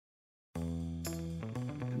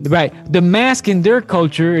Right. The mask in their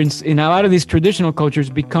culture, in a lot of these traditional cultures,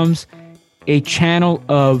 becomes a channel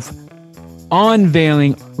of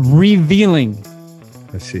unveiling, revealing,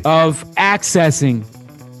 of accessing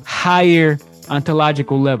higher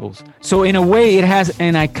ontological levels. So in a way, it has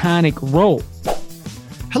an iconic role.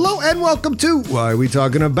 Hello and welcome to Why Are We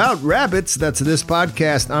Talking About Rabbits? That's this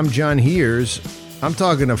podcast. I'm John Heers. I'm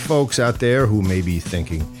talking to folks out there who may be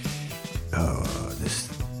thinking, oh, this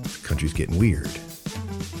country's getting weird.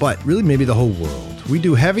 But really, maybe the whole world. We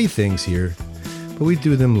do heavy things here, but we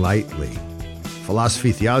do them lightly.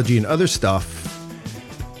 Philosophy, theology, and other stuff,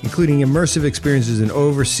 including immersive experiences in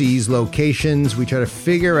overseas locations. We try to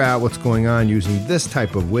figure out what's going on using this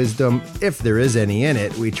type of wisdom. If there is any in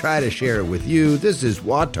it, we try to share it with you. This is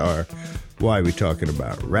WATAR. Why Are We Talking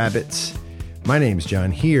About Rabbits? My name's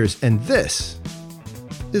John Heers, and this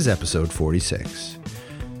is episode 46.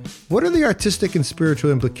 What are the artistic and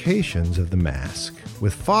spiritual implications of the mask?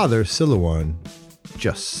 With Father Silouan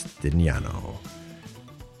Justiniano.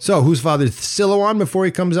 So, who's Father Silouan before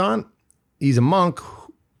he comes on? He's a monk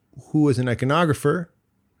who is an iconographer,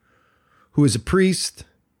 who is a priest,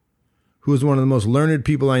 who is one of the most learned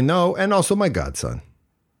people I know, and also my godson.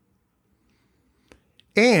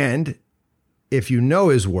 And if you know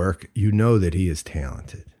his work, you know that he is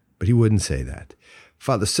talented, but he wouldn't say that.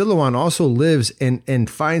 Father Silouan also lives and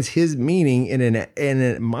finds his meaning in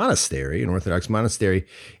a monastery, an Orthodox monastery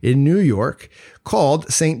in New York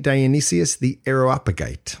called St. Dionysius the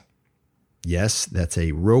Areopagite. Yes, that's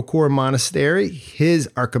a Rocor monastery. His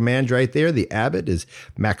archimandrite there, the abbot, is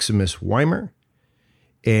Maximus Weimer.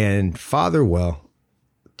 And Father, well,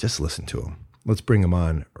 just listen to him. Let's bring him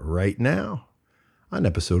on right now on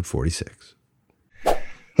episode 46.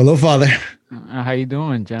 Hello, Father. How you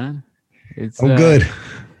doing, John? I'm good.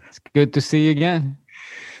 It's good to see you again.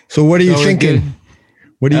 So what are you thinking?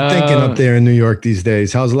 What are you thinking up there in New York these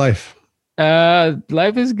days? How's life?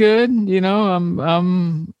 Life is good. You know,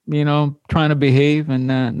 I'm trying to behave and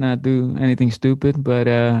not do anything stupid. But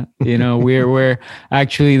we're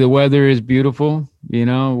actually, the weather is beautiful. You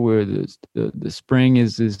know, where the spring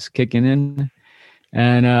is kicking in,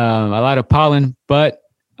 and a lot of pollen. But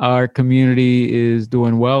our community is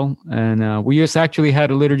doing well, and we just actually had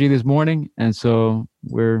a liturgy this morning, and so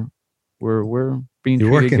we're being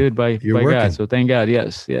treated good by God. So thank God.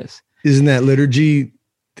 Yes. Isn't that liturgy?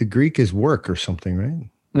 The Greek is work or something, right?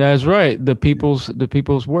 That's right. The people's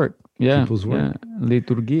work. Yeah. People's work. Yeah.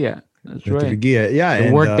 Liturgia. That's Liturgia. Right. Yeah.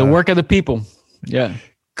 The work of the people. Yeah.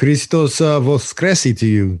 Christos voskresi to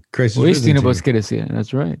you. Christ is risen to you.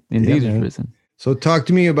 That's right. Indeed, is risen. So talk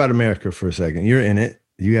to me about America for a second. You're in it.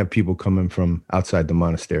 You have people coming from outside the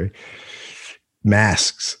monastery.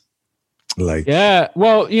 Masks. Yeah.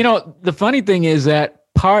 Well, the funny thing is that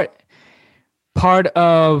part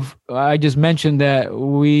of, I just mentioned that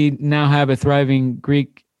we now have a thriving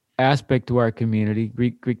Greek aspect to our community,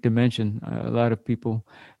 Greek dimension. A lot of people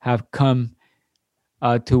have come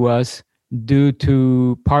to us due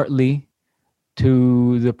to partly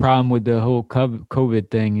to the problem with the whole COVID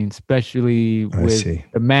thing, and especially with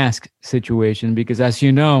the mask situation, because as you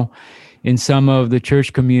know, in some of the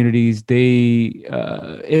church communities, they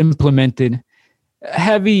implemented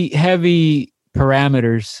heavy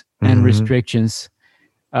parameters and restrictions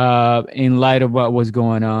in light of what was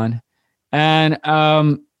going on. And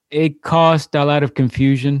it caused a lot of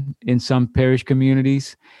confusion in some parish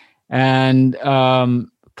communities. And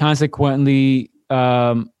consequently,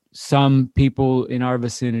 some people in our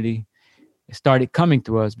vicinity started coming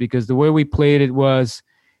to us, because the way we played it was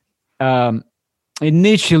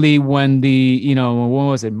initially when when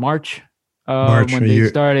was it? March? March, when they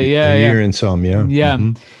started. A year and some, yeah. Yeah.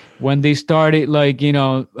 Mm-hmm. When they started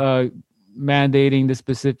mandating the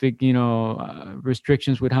specific,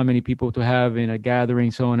 restrictions with how many people to have in a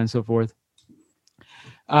gathering, so on and so forth.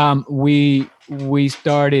 We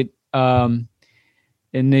started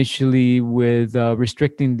initially with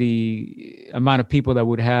restricting the amount of people that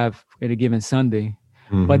would have at a given Sunday.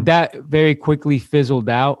 Mm-hmm. But that very quickly fizzled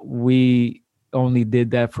out. We only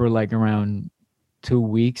did that for around 2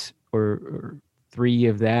 weeks or 3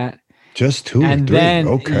 of that. Just 2 and or 3? Then,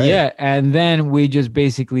 okay. Yeah, and then we just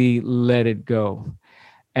basically let it go.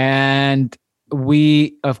 And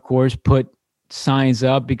we, of course, put signs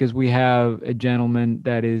up, because we have a gentleman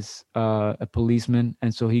that is a policeman,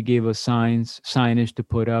 and so he gave us signage to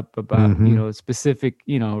put up about specific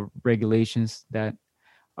regulations that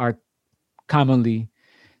are commonly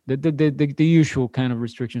the usual kind of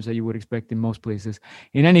restrictions that you would expect in most places.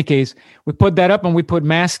 In any case, we put that up, and we put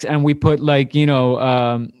masks, and we put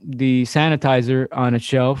the sanitizer on a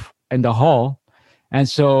shelf in the hall. And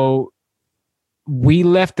so we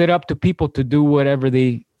left it up to people to do whatever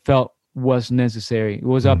they felt was necessary. It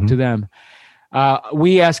was up to them.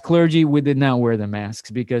 We as clergy, we did not wear the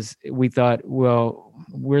masks because we thought, well,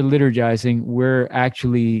 we're liturgizing. We're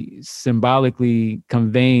actually symbolically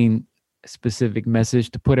conveying a specific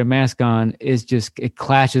message. To put a mask on is just, it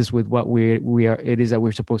clashes with what it is that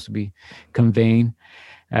we're supposed to be conveying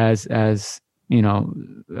as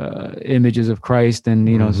images of Christ,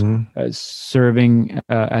 and as serving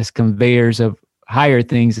as conveyors of higher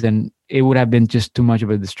things. Then it would have been just too much of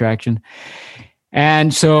a distraction.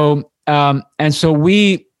 And so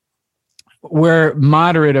we were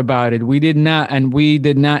moderate about it. We did not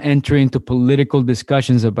enter into political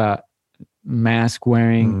discussions about mask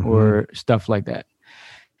wearing or stuff like that.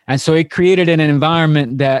 And so it created an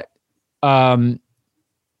environment that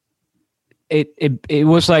it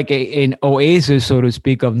was like an oasis, so to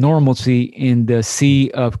speak, of normalcy in the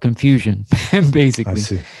sea of confusion, basically. I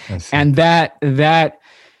see. And that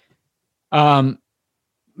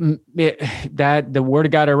the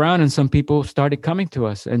word got around, and some people started coming to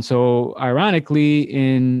us. And so ironically,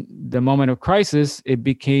 in the moment of crisis, it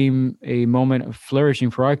became a moment of flourishing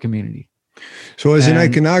for our community. So as an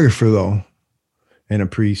iconographer, though, and a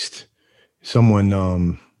priest, someone,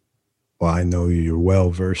 I know you're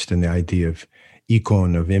well versed in the idea of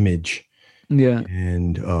icon, of image. Yeah.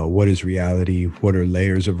 And what is reality? What are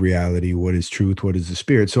layers of reality? What is truth? What is the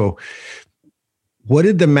spirit? So what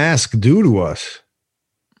did the mask do to us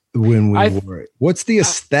when we wore it? What's the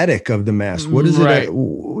aesthetic of the mask? What is it?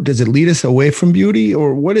 Does it lead us away from beauty,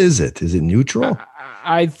 or what is it? Is it neutral?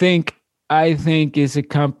 I think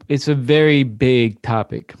it's a very big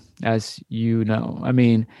topic, as you know. I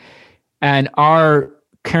mean, and our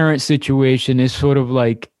current situation is sort of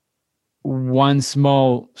like one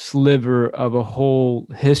small sliver of a whole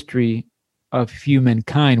history of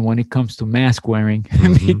humankind when it comes to mask wearing.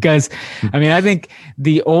 Because, I mean, I think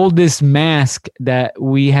the oldest mask that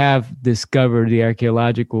we have discovered, the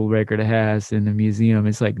archaeological record has in the museum,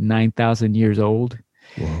 is like 9,000 years old.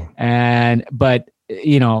 Wow. But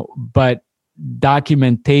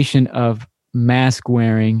documentation of mask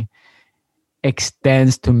wearing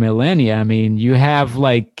extends to millennia. I mean, you have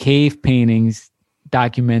like cave paintings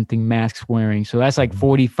documenting masks wearing. So that's like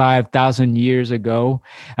 45,000 years ago.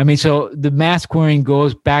 I mean, so the mask wearing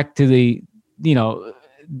goes back to the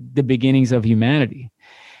beginnings of humanity.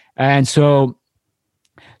 And so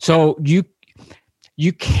you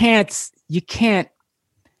can't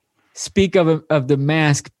speak of the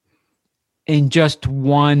mask in just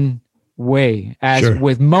one way, as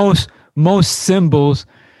with most symbols.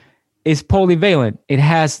 Is polyvalent. It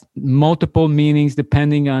has multiple meanings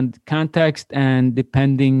depending on context and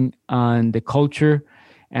depending on the culture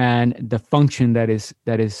and the function that is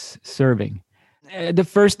serving. The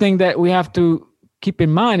first thing that we have to keep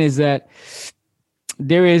in mind is that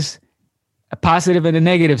there is a positive and a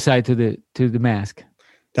negative side to the mask.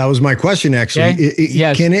 That was my question, actually. Okay?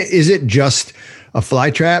 Yes. Is it just a fly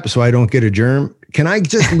trap so I don't get a germ? Can I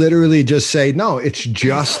just literally just say, no, it's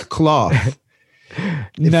just cloth?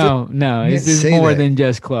 No, it's more than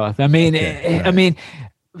just cloth. I mean,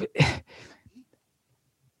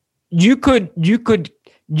 you could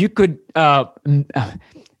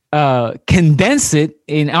condense it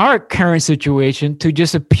in our current situation to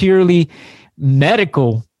just a purely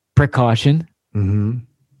medical precaution. Mm-hmm.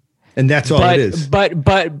 And that's all it is.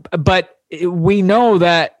 But we know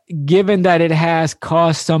that given that it has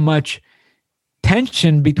caused so much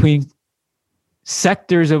tension between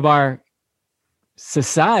sectors of our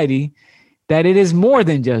society, that it is more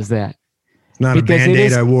than just that. It's not a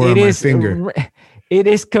Band-Aid I wore on my finger. It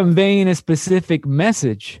is conveying a specific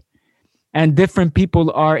message, and different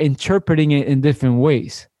people are interpreting it in different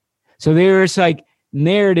ways. So there's like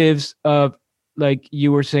narratives of, like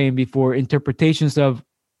you were saying before, interpretations of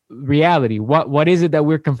reality. What is it that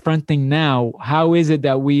we're confronting now? How is it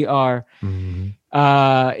that we are who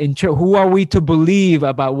are we to believe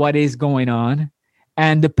about what is going on?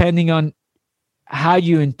 And depending on how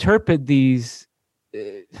you interpret these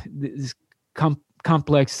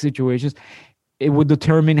complex situations, it would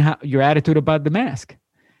determine your attitude about the mask.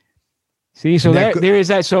 See, so there is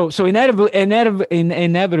that. So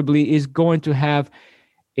inevitably is going to have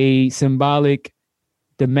a symbolic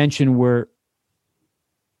dimension where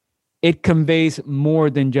it conveys more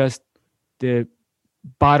than just the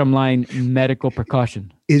bottom line medical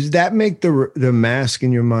precaution. Does that make the mask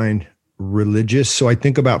in your mind religious? So I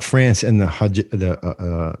think about France and the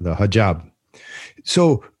hijab.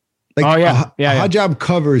 So like hijab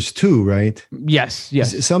covers too, right? Yes.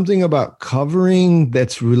 Is it something about covering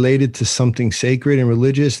that's related to something sacred and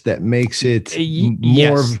religious that makes it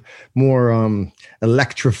more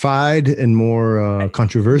electrified and more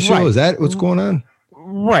controversial? Right. Is that what's going on?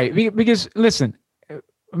 Right. Because listen,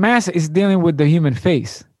 mask is dealing with the human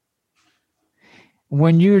face.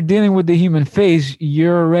 When you're dealing with the human face,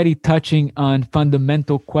 you're already touching on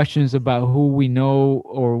fundamental questions about who we know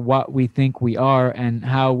or what we think we are and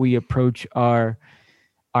how we approach our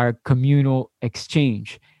communal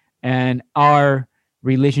exchange and our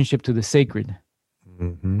relationship to the sacred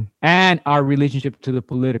and our relationship to the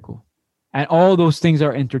political. And all those things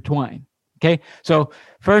are intertwined. Okay. So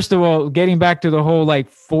first of all, getting back to the whole like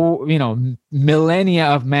millennia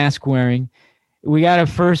of mask wearing, we got to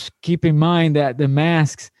first keep in mind that the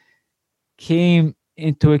masks came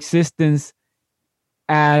into existence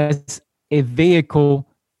as a vehicle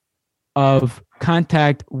of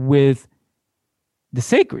contact with the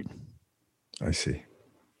sacred. I see.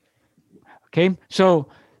 Okay. So,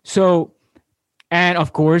 and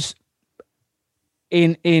of course,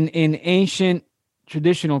 in ancient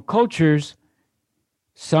traditional cultures,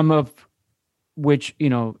 some of which,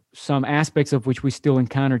 some aspects of which we still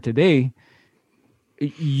encounter today,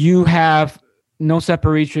 you have no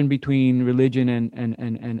separation between religion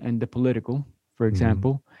and the political, for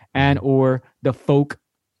example, and or the folk,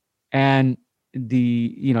 and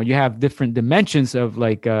the you have different dimensions of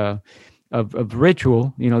like of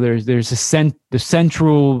ritual. There's the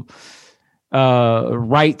central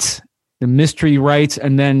rites, the mystery rites,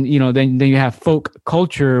 and then then you have folk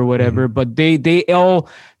culture or whatever. But they all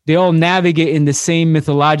navigate in the same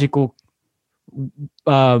mythological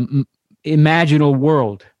imaginal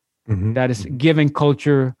world that is given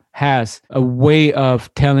culture has a way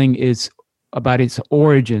of telling about its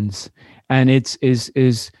origins and its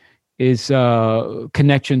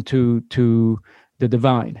connection to the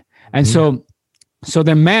divine. And so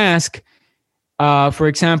the mask, for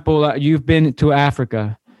example, you've been to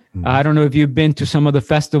Africa. I don't know if you've been to some of the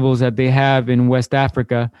festivals that they have in West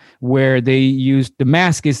Africa where they use the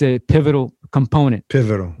mask is a pivotal component.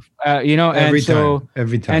 Every time.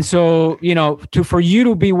 And so, for you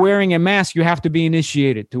to be wearing a mask, you have to be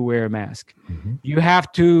initiated to wear a mask. You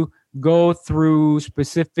have to go through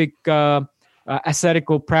specific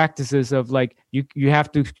ascetical practices of like, you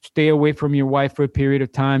have to stay away from your wife for a period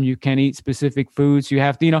of time. You can't eat specific foods. You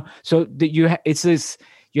have to, so that you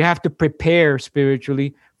have to prepare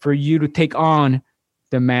spiritually for you to take on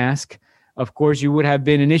the mask. Of course, you would have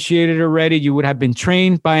been initiated already. You would have been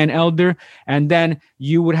trained by an elder, and then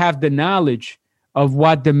you would have the knowledge of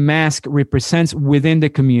what the mask represents within the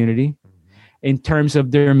community in terms of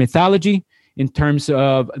their mythology, in terms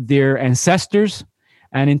of their ancestors,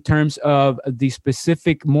 and in terms of the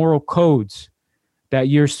specific moral codes that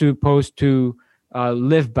you're supposed to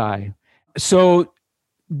live by. So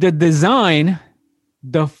the design,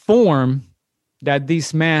 the form that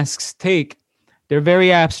these masks take, they're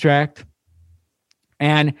very abstract.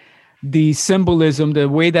 And the symbolism, the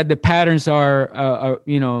way that the patterns are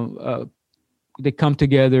they come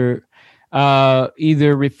together,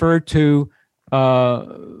 either refer to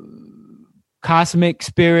cosmic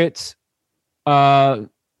spirits,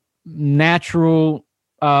 natural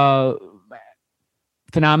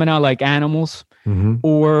phenomena like animals,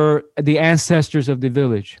 or the ancestors of the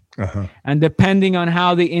village. And depending on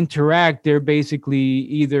how they interact, they're basically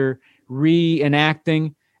either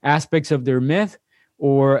reenacting aspects of their myth,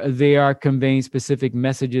 or they are conveying specific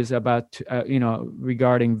messages about,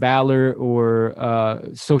 regarding valor or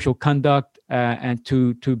social conduct, and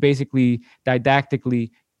to basically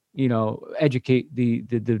didactically, educate the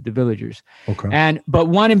villagers. But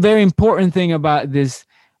one very important thing about this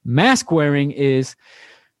mask wearing is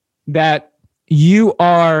that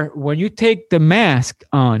when you take the mask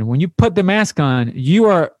on, when you put the mask on, you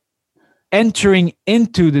are entering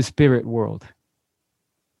into the spirit world.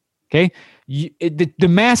 Okay? The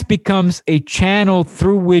mask becomes a channel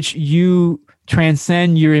through which you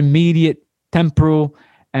transcend your immediate temporal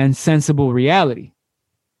and sensible reality.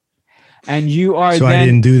 And you are So I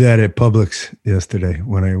didn't do that at Publix yesterday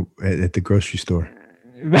at the grocery store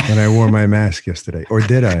when I wore my mask yesterday. Or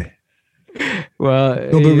did I? Well,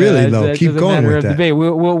 no, but really though, keep going with that. Debate.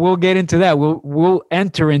 We'll get into that. We'll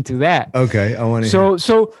enter into that. Okay, I want to.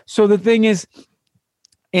 So the thing is,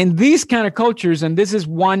 in these kind of cultures, and this is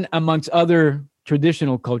one amongst other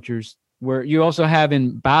traditional cultures, where you also have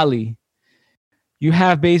in Bali, you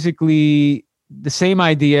have basically the same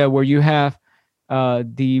idea where you have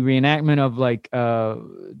the reenactment of like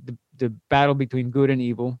the battle between good and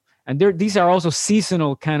evil. And these are also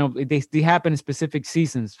seasonal kind of, they happen in specific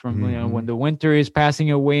seasons from when the winter is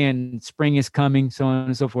passing away and spring is coming, so on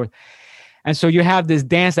and so forth. And so you have this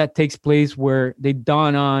dance that takes place where they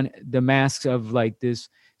don on the masks of like this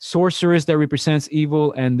sorceress that represents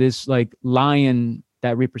evil and this like lion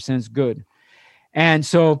that represents good. And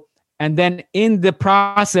so And then in the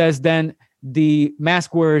process, then the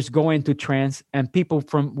mask wearers go into trance and people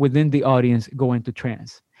from within the audience go into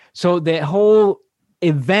trance. So the whole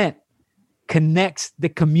event connects the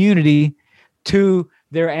community to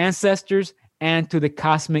their ancestors and to the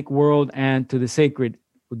cosmic world and to the sacred,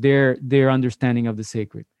 their understanding of the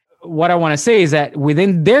sacred. What I want to say is that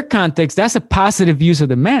within their context, that's a positive use of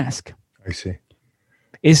the mask. I see.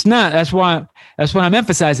 It's not. That's what I'm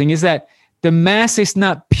emphasizing, is that the mask is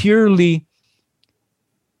not purely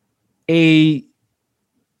a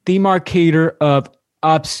demarcator of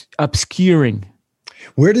obscuring.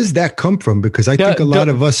 Where does that come from? Because I think a lot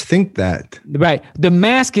of us think that. Right. The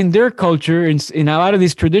mask in their culture, in a lot of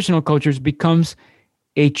these traditional cultures, becomes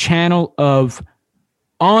a channel of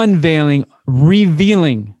unveiling,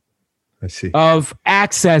 revealing, I see, of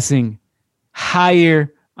accessing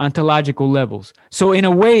higher ontological levels. So in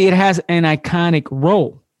a way, it has an iconic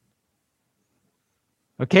role.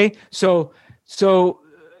 Okay, so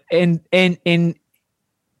and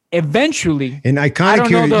eventually, and iconic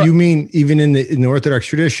here, you mean even in the Orthodox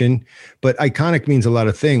tradition, but iconic means a lot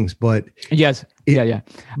of things. But yes, yeah.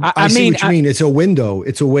 I see what you mean. It's a window.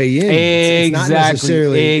 It's a way in. It's not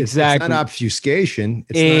necessarily. It's not obfuscation.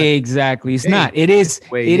 It's not. It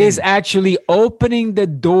is actually opening the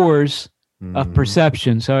doors of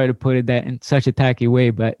perception. Sorry to put it that in such a tacky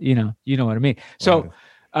way, but you know what I mean. So,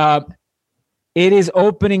 it is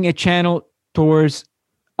opening a channel towards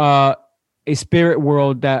a spirit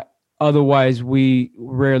world that otherwise we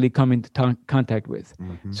rarely come into contact with.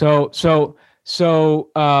 So,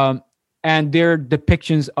 and their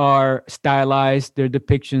depictions are stylized. Their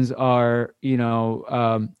depictions are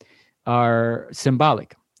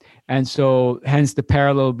symbolic. And so hence the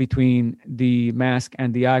parallel between the mask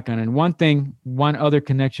and the icon. And one other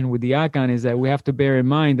connection with the icon is that we have to bear in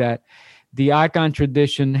mind that the icon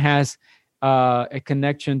tradition has a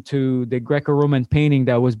connection to the Greco-Roman painting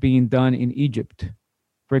that was being done in Egypt.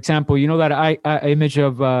 For example, you know that image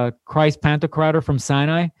of Christ Pantocrator from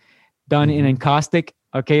Sinai done in encaustic,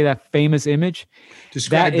 okay, that famous image?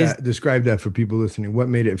 Describe that for people listening. What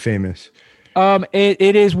made it famous?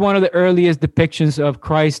 It is one of the earliest depictions of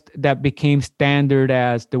Christ that became standard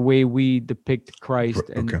as the way we depict Christ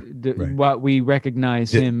what we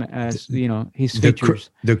recognize him as, his features.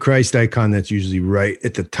 The Christ icon that's usually right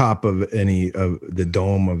at the top of any of the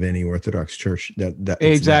dome of any Orthodox church. That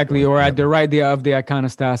exactly, or at the right of the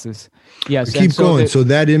iconostasis. Yes. Keep going. So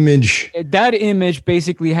that image. That image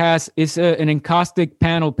basically it's an encaustic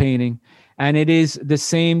panel painting, and it is the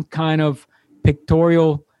same kind of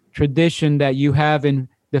pictorial tradition that you have in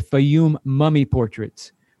the Fayum mummy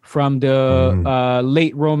portraits from the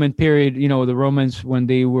late Roman period. The Romans, when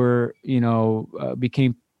they were,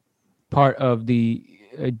 became part of the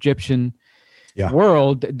Egyptian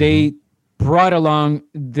world, they brought along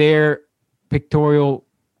their pictorial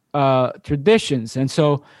traditions. And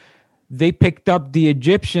so they picked up the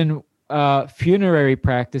Egyptian funerary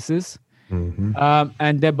practices,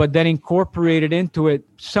 but then incorporated into it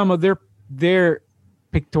some of their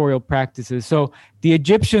pictorial practices. So the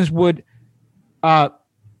Egyptians would,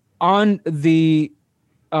 on the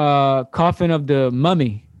coffin of the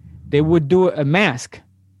mummy, they would do a mask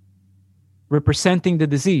representing the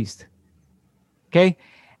deceased. Okay,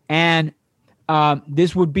 and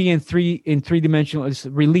this would be in three-dimensional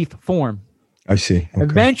relief form. I see. Okay.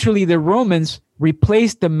 Eventually, the Romans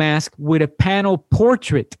replaced the mask with a panel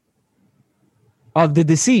portrait of the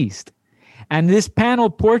deceased. And this panel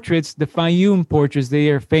portraits, the Fayum portraits, they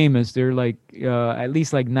are famous. They're like at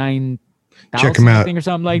least like 9,000 or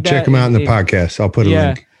something like that. Check them out in the podcast. I'll put a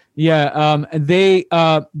link. Yeah. They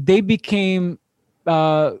became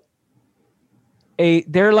they're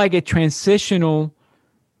like a transitional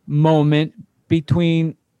moment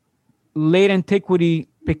between late antiquity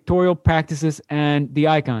pictorial practices and the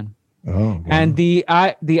icon. Oh. Wow. And the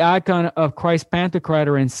icon of Christ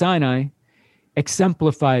Pantocrator in Sinai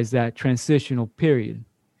exemplifies that transitional period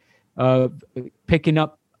of picking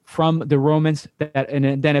up from the Romans,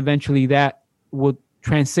 and then eventually that would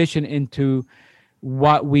transition into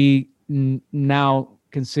what we now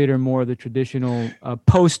consider more the traditional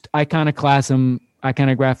post-iconoclasm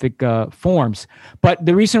iconographic forms. But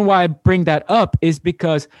the reason why I bring that up is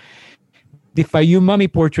because the Fayum mummy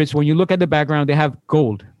portraits, when you look at the background, they have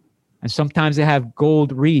gold. And sometimes they have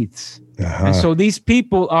gold wreaths. And so these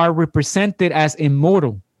people are represented as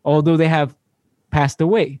immortal, although they have passed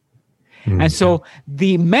away. And so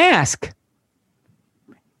the mask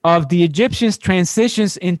of the Egyptians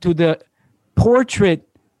transitions into the portrait,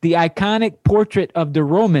 the iconic portrait of the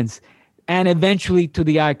Romans, and eventually to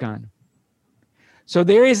the icon. So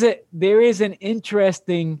there is an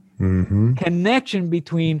interesting connection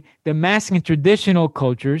between the mask in traditional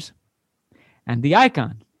cultures and the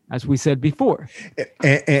icon, as we said before.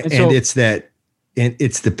 And it's that, and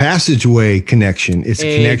it's the passageway connection. It's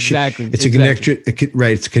a connection. Exactly. It's a connection,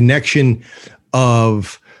 right? It's a connection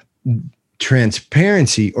of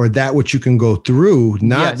transparency, or that which you can go through,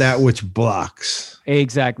 not that which blocks.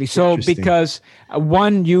 Exactly. So because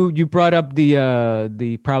one, you brought up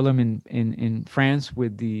the problem in France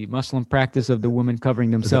with the Muslim practice of the women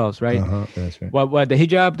covering themselves, right? That's right. What the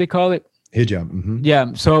hijab they call it? Hijab. Mm-hmm.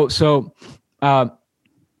 Yeah. So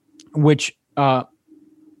which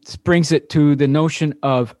springs it to the notion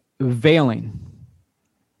of veiling.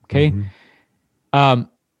 Okay.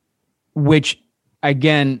 Which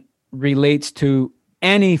again relates to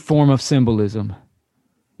any form of symbolism,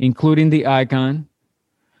 including the icon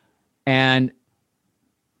and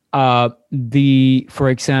for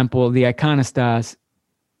example, the iconostas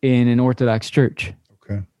in an Orthodox church.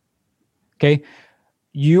 Okay.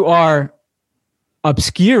 You are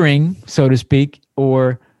obscuring, so to speak,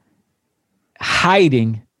 or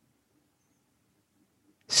hiding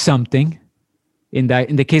something in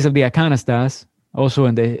the case of the iconostas, also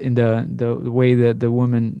in the way that the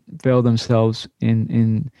women veil themselves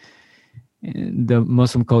in the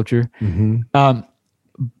Muslim culture.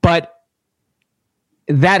 But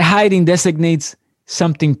that hiding designates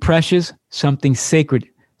something precious, something sacred,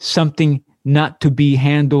 something not to be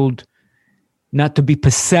handled, not to be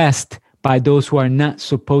possessed by those who are not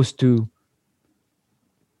supposed to,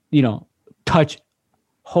 touch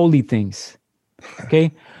holy things.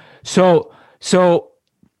 Okay. So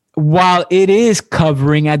while it is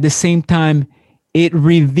covering, at the same time, it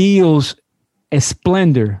reveals a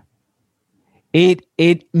splendor. It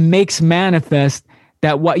makes manifest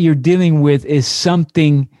that what you're dealing with is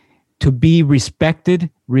something to be respected,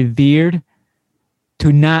 revered,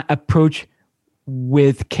 to not approach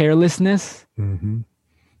with carelessness.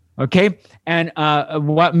 Okay. And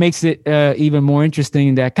what makes it even more interesting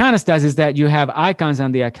in the iconostas is that you have icons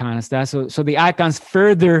on the iconostas. So the icons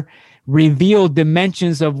further reveal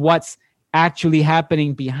dimensions of what's actually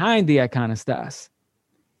happening behind the iconostas.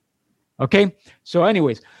 Okay. So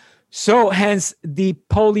anyways, hence the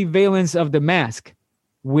polyvalence of the mask,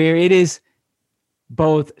 where it is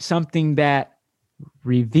both something that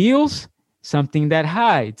reveals, something that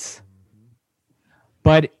hides.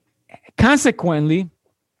 But consequently,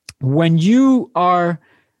 when you're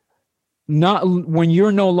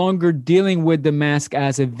no longer dealing with the mask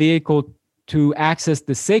as a vehicle to access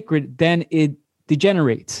the sacred, then it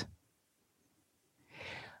degenerates.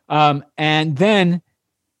 And then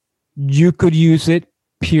you could use it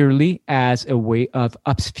purely as a way of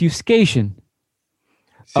obfuscation,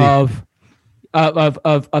 of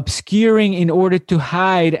obscuring in order to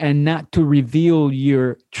hide and not to reveal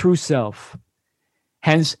your true self.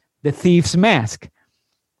 Hence the thief's mask.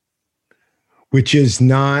 Which is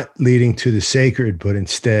not leading to the sacred, but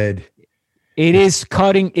instead it's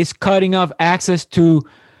cutting off access to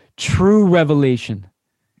true revelation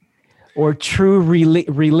or true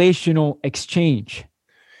relational exchange.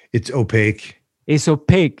 It's opaque. It's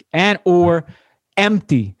opaque and or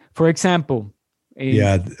empty. For example,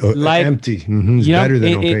 empty. It's better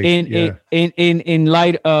than opaque. In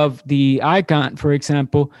light of the icon, for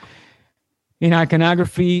example, in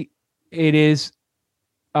iconography, it is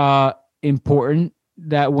important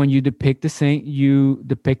that when you depict the saint, you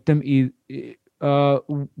depict them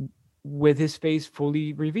with his face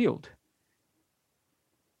fully revealed.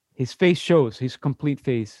 His face shows his complete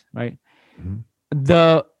face, right?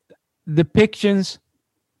 The depictions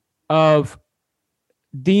of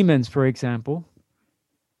demons, for example,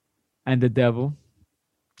 and the devil,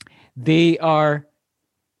 they are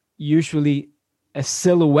usually a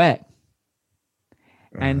silhouette,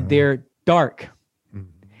 and they're dark.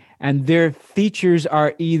 And their features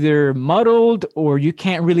are either muddled or you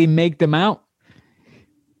can't really make them out.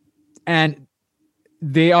 And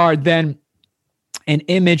they are then an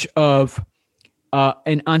image of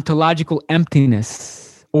an ontological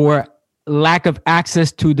emptiness or lack of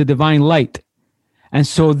access to the divine light. And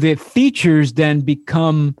so the features then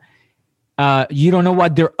become, you don't know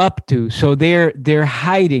what they're up to. So they're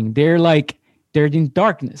hiding. They're in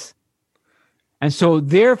darkness. And so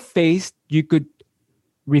their face, you could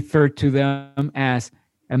refer to them as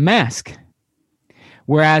a mask.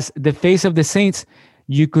 Whereas the face of the saints,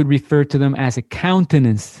 you could refer to them as a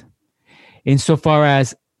countenance, insofar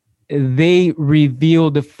as they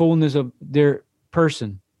reveal the fullness of their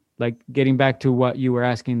person. Like getting back to what you were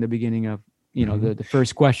asking in the beginning of, the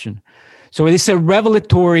first question. So it's a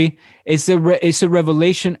revelatory, it's a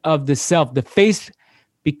revelation of the self. The face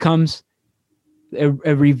becomes a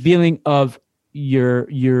revealing of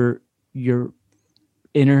your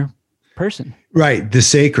inner person. Right, the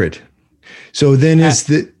sacred. So then is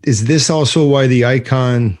this also why the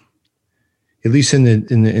icon, at least in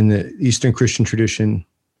the Eastern Christian tradition,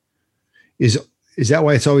 is that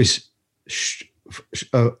why it's always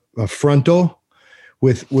a frontal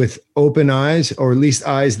with open eyes, or at least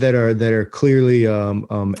eyes that are clearly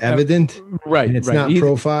evident, right? And it's right. not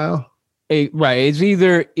profile. Right.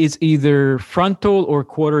 It's either frontal or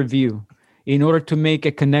quarter view, in order to make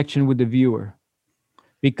a connection with the viewer,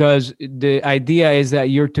 because the idea is that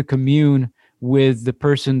you're to commune with the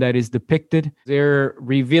person that is depicted. They're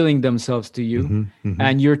revealing themselves to you,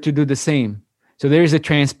 and you're to do the same. So there's a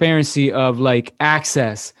transparency of like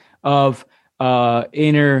access of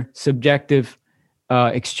inner subjective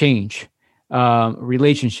exchange,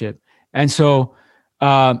 relationship. And so,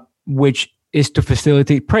 which is to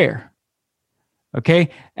facilitate prayer. Okay.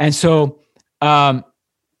 And so,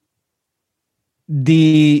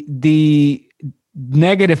 the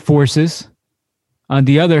negative forces, on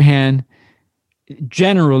the other hand,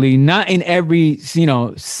 generally, not in every,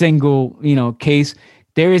 single, case,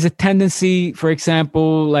 there is a tendency, for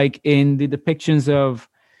example, like in the depictions of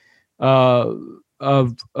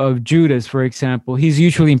Judas, for example, he's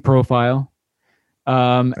usually in profile,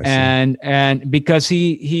 and because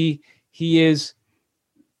he is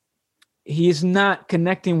not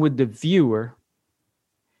connecting with the viewer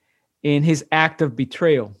in his act of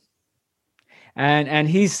betrayal, and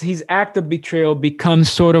his act of betrayal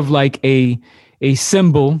becomes sort of like a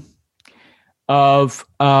symbol of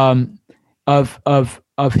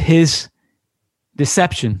his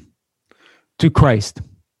deception to Christ.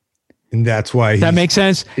 And that's why that makes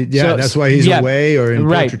sense. Yeah, so, that's why he's away or in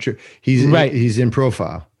portraiture. He's in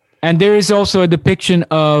profile. And there is also a depiction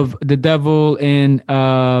of the devil in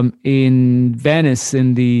Venice,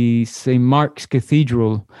 in the St. Mark's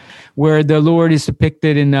Cathedral, where the Lord is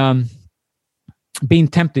depicted in being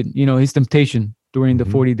tempted, his temptation during the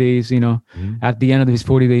 40 days, at the end of his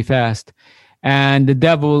 40-day fast. And the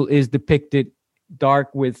devil is depicted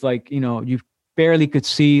dark with like, you barely could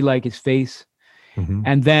see like his face.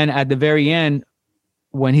 And then at the very end,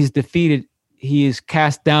 when he's defeated, he is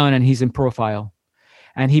cast down and he's in profile.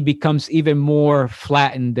 And he becomes even more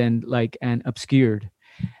flattened and obscured.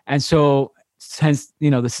 And so hence,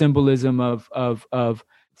 the symbolism of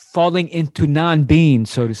falling into non-being,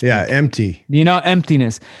 so to speak. Yeah, empty.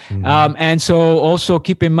 Emptiness. And so also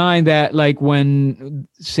keep in mind that like when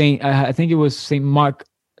I think it was Saint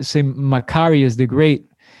Macarius the Great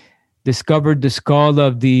discovered the skull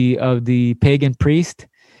of the pagan priest,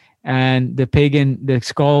 and the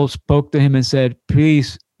skull spoke to him and said,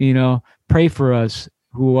 "Please, pray for us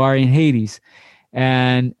who are in Hades,"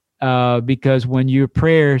 and because when your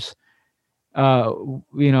prayers,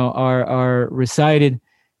 are recited,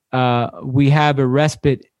 we have a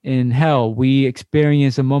respite in hell. We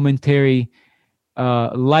experience a momentary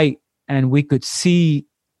light, and we could see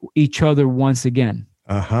each other once again.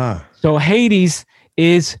 So Hades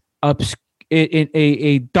is in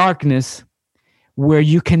a darkness where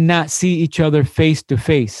you cannot see each other face to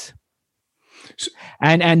face,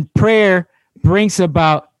 and prayer brings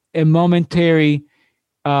about a momentary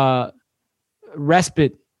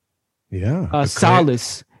respite,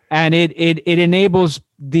 solace, and it enables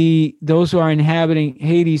those who are inhabiting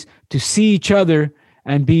Hades to see each other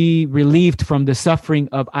and be relieved from the suffering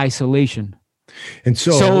of isolation. And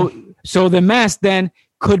so the mass then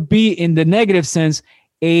could be, in the negative sense,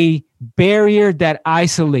 a barrier that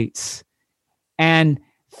isolates and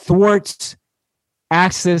thwarts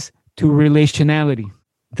access to relationality.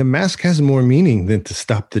 The mask has more meaning than to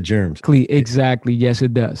stop the germs. Exactly. Yes,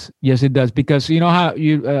 it does. Because you know how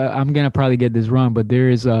I'm going to probably get this wrong, but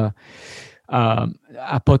there is a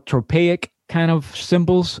apotropaic kind of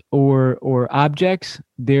symbols or objects.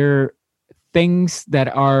 They're things that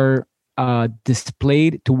are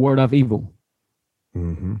displayed to ward off evil.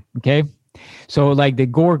 Okay. So like the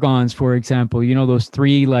Gorgons, for example, those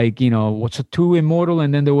three, two immortal,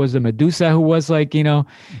 and then there was the Medusa who was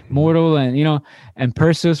mortal, and and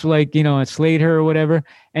Perseus slayed her or whatever.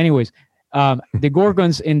 Anyways, the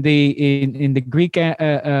Gorgons in the Greek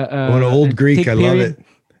old Greek, I love it.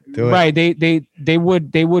 Right. They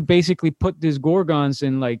would basically put these Gorgons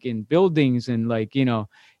in buildings and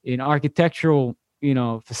in architectural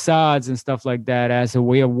facades and stuff like that as a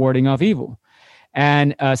way of warding off evil.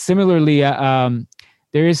 And similarly,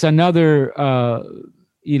 there is another,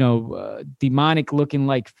 demonic looking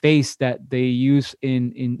like face that they use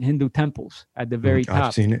in Hindu temples at the very top.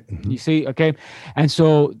 I've seen it. You see, okay, and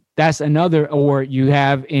so that's another. Or you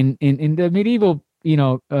have in the medieval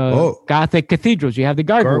Gothic cathedrals. You have the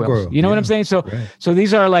gargoyles. You know what I'm saying? So, so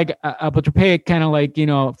these are like apotropaic kind of like,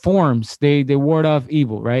 forms. They ward off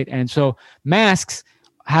evil, right? And so masks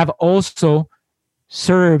have also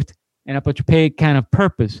served an apotropaic kind of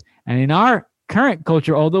purpose. And in our current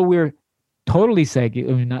culture, although we're totally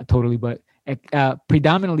secular, I mean, not totally, but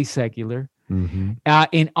predominantly secular, in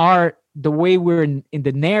the way we're in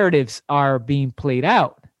the narratives are being played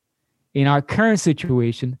out in our current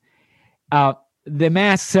situation, the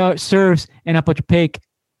mask serves an apotropaic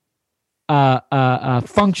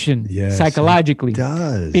function psychologically.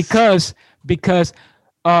 It does. Because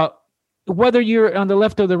whether you're on the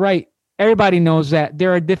left or the right, everybody knows that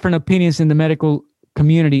there are different opinions in the medical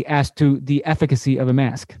community as to the efficacy of a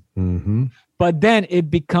mask. But then it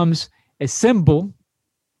becomes a symbol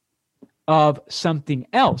of something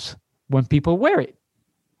else when people wear it.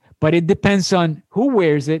 But it depends on who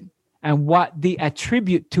wears it and what the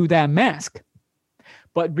attribute to that mask.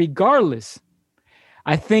 But regardless,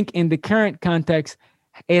 I think in the current context,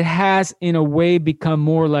 it has in a way become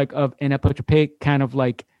more like of an apotropaic kind of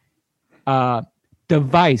like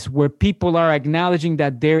device where people are acknowledging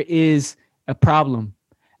that there is a problem.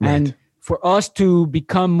 Right. And for us to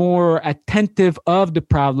become more attentive of the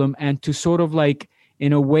problem and to sort of like,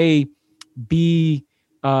 in a way, be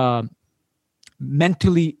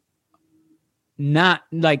mentally not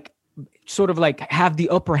like sort of like have the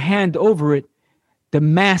upper hand over it, the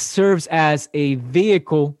mask serves as a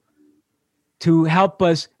vehicle to help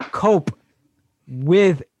us cope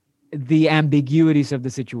with the ambiguities of the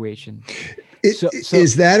situation.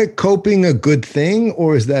 Is that coping a good thing,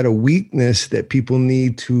 or is that a weakness that people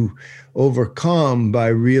need to overcome by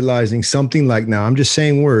realizing something like, now I'm just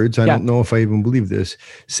saying words, I don't know if I even believe this,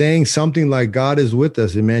 saying something like God is with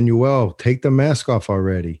us, Emmanuel, take the mask off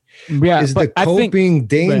already. Yeah, is the coping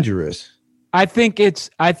dangerous? I think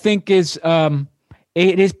it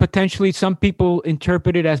is potentially, some people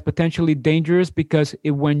interpret it as potentially dangerous because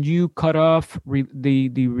when you cut off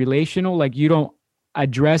the relational, like you don't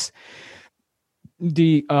address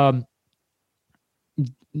the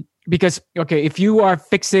because if you are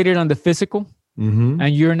fixated on the physical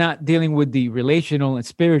and you're not dealing with the relational and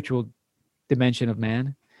spiritual dimension of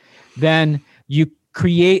man, then you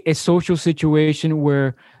create a social situation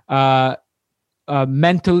where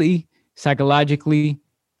mentally, psychologically,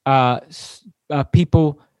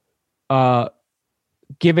 people,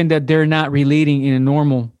 given that they're not relating in a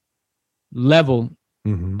normal level,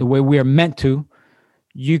 the way we are meant to,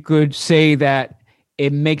 you could say that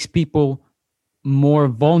it makes people more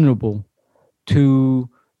vulnerable to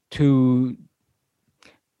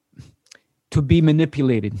be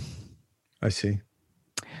manipulated. I see.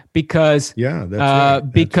 Because that's right.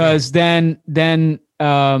 Because then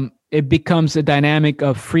it becomes a dynamic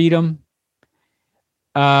of freedom.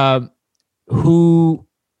 Who,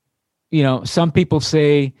 some people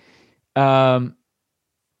say,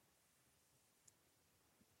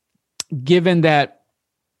 given that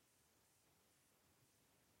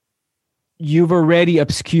you've already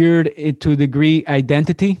obscured it to a degree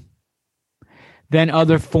identity, then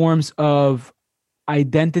other forms of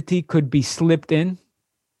identity could be slipped in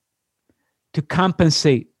to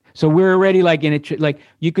compensate. So we're already like in it, like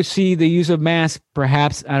you could see the use of masks,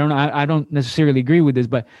 perhaps, I don't know, I don't necessarily agree with this,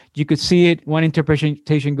 but you could see it, one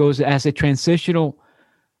interpretation goes as a transitional,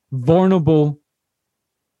 vulnerable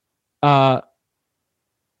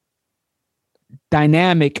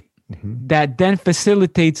dynamic that then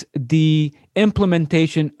facilitates the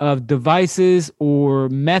implementation of devices or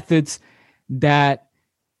methods that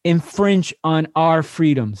infringe on our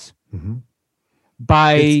freedoms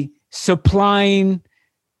by supplying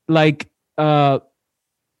like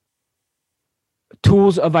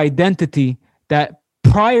tools of identity that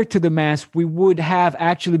prior to the mask we would have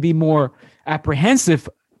actually be more apprehensive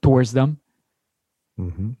towards them.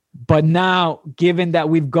 But now, given that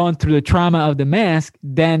we've gone through the trauma of the mask,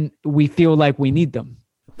 then we feel like we need them.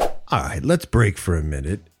 All right, let's break for a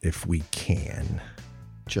minute, if we can,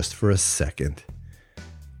 just for a second,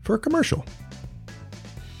 for a commercial.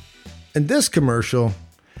 And this commercial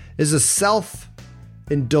is a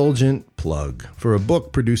self-indulgent plug for a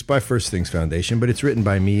book produced by First Things Foundation, but it's written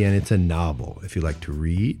by me and it's a novel. If you like to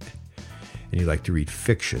read and you like to read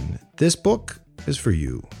fiction, this book is for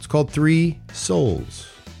you. It's called 3 Souls.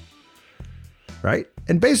 Right?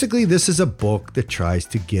 And basically, this is a book that tries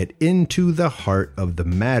to get into the heart of the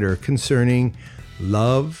matter concerning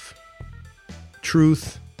love,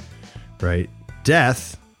 truth, right?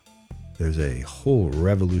 Death. There's a whole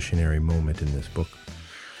revolutionary moment in this book.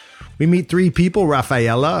 We meet 3 people.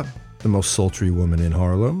 Rafaela, the most sultry woman in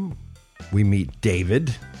Harlem. We meet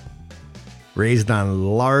David, raised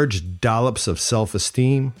on large dollops of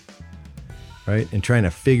self-esteem, right? And trying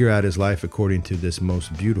to figure out his life according to this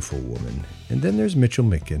most beautiful woman. And then there's Mitchell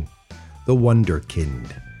Micken, the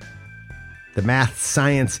wonderkind, the math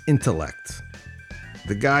science intellect,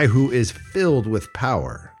 the guy who is filled with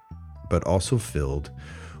power, but also filled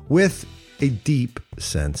with a deep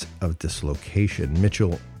sense of dislocation.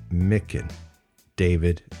 Mitchell Micken,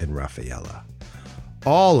 David and Rafaela.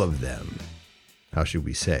 All of them, how should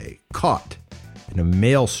we say, caught in a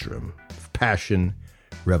maelstrom of passion,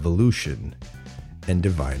 revolution, and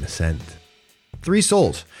divine ascent. 3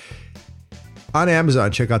 Souls. On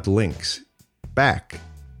Amazon, check out the links. Back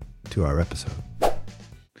to our episode.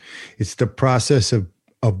 It's the process of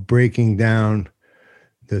breaking down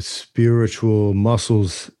the spiritual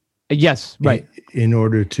muscles. Yes, right. In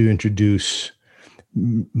order to introduce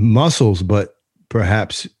muscles, but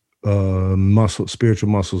perhaps spiritual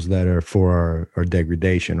muscles that are for our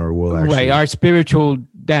degradation, or will actually right, our spiritual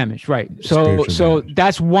damage. Right. So damage.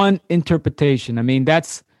 That's one interpretation. I mean,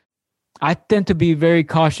 I tend to be very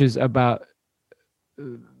cautious about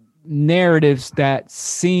narratives that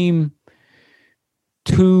seem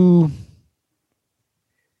too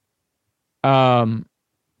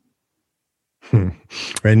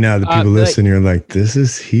right now the people listening are like,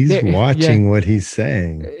 he's watching what he's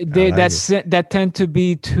saying. That tend to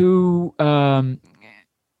be too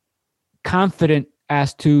confident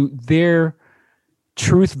as to their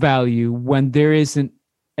truth value when there isn't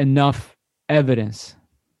enough evidence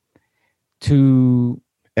to.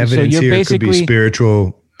 Evidence so here could be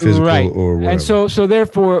spiritual, physical, right, or whatever. And so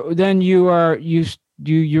therefore, then you're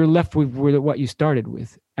left with what you started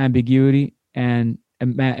with: ambiguity and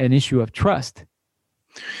an issue of trust.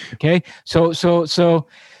 Okay, so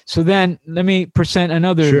then let me present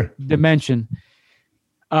another dimension.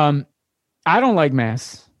 I don't like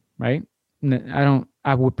masks, right?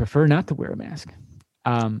 I would prefer not to wear a mask.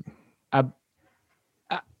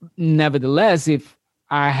 Nevertheless, if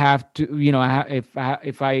I have to,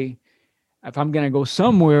 if I'm gonna go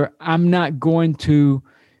somewhere, I'm not going to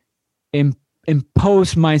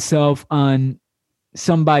impose myself on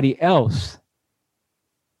somebody else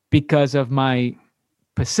because of my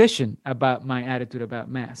position about my attitude about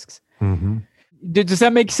masks. Mm-hmm. Does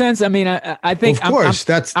that make sense? I mean, I think, of course,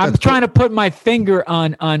 I'm trying to put my finger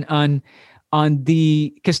on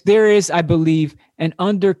the, because there is, I believe, an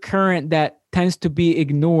undercurrent that tends to be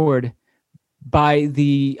ignored by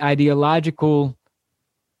the ideological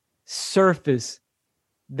surface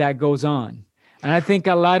that goes on. And I think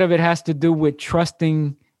a lot of it has to do with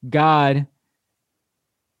trusting God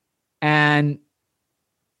and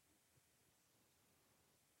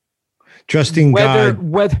trusting God.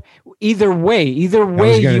 Whether either way, you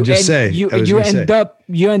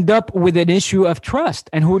end up with an issue of trust.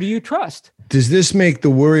 And who do you trust? Does this make the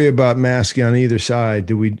worry about masking on either side?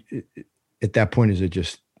 Do we, at that point, is it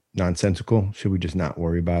just nonsensical? Should we just not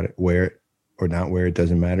worry about it? Wear it or not wear it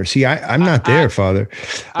doesn't matter. See, I'm not there, Father.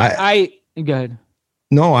 Go ahead.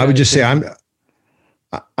 No, I would just say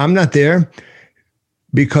I'm not there,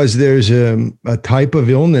 because there's a type of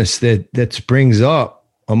illness that springs up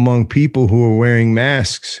among people who are wearing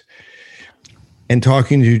masks and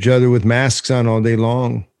talking to each other with masks on all day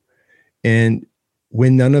long, and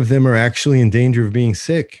when none of them are actually in danger of being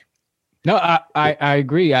sick. No, I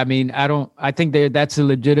agree. I mean, I think that's a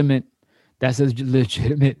legitimate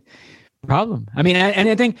problem. I mean, and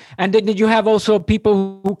I think, and did you have also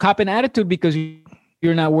people who cop an attitude because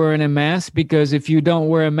you're not wearing a mask? Because if you don't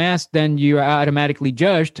wear a mask, then you're automatically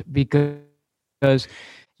judged because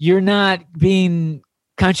you're not being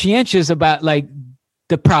conscientious about like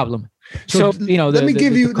the problem. So let me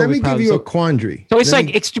give you a quandary. So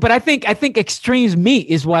it's but I think extremes meet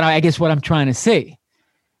is what I guess what I'm trying to say,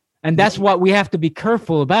 and that's what we have to be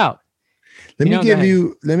careful about. Let me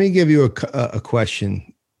give you a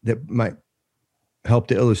question that might help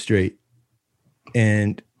to illustrate,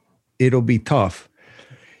 and it'll be tough.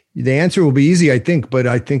 The answer will be easy, I think, but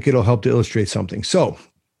I think it'll help to illustrate something. So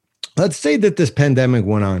let's say that this pandemic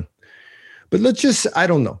went on, but let's just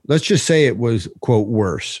say it was, quote,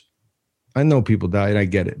 worse. I know people died, I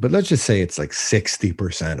get it, but let's just say it's like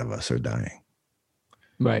 60% of us are dying.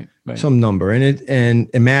 Right. Some number. And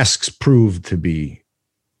masks proved to be,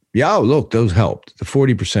 look, those helped. The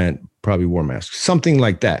 40% probably wore masks, something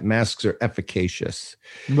like that. Masks are efficacious.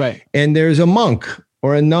 Right. And there's a monk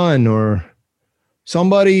or a nun or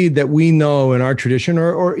somebody that we know in our tradition,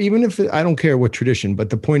 or even if I don't care what tradition,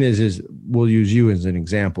 but the point is we'll use you as an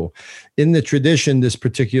example. In the tradition, this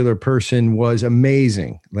particular person was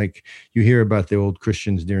amazing. Like you hear about the old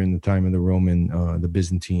Christians during the time of the Roman, the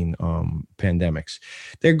Byzantine pandemics.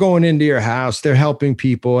 They're going into your house, they're helping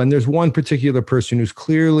people. And there's one particular person who's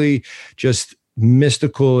clearly just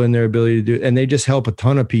mystical in their ability to do it. And they just help a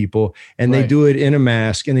ton of people, and they do it in a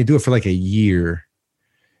mask, and they do it for like a year.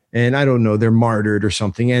 And I don't know, they're martyred or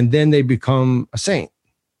something. And then they become a saint.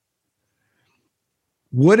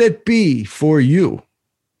 Would it be for you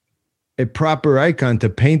a proper icon to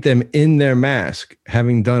paint them in their mask,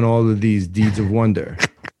 having done all of these deeds of wonder?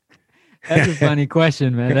 That's a funny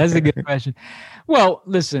question, man. That's a good question. Well,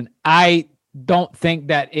 listen, I don't think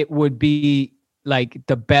that it would be like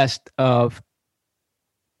the best of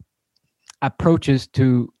approaches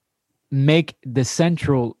to make the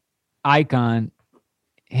central icon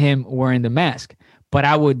him wearing the mask. But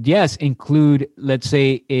I would, yes, include, let's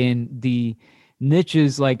say, in the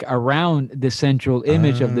niches like around the central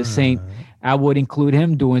image of the saint, I would include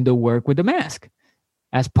him doing the work with the mask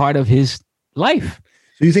as part of his life.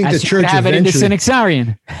 So you think the church have it in the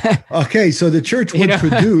Synaxarion? Okay, so the church would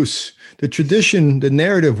produce, the tradition, the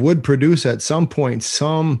narrative would produce at some point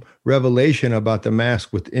some revelation about the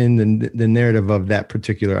mask within the narrative of that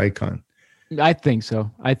particular icon. I think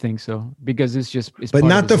so. Because it's but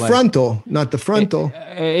not the frontal, not the frontal.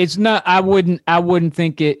 It's not. I wouldn't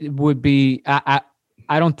think it would be. I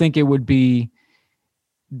don't think it would be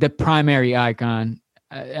the primary icon.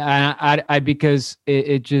 Because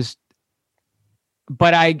it just.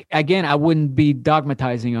 But I wouldn't be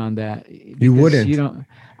dogmatizing on that. You wouldn't.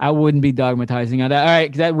 I wouldn't be dogmatizing on that.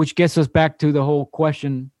 All right, which gets us back to the whole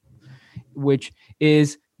question, which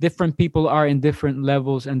is. Different people are in different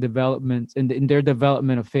levels and developments in their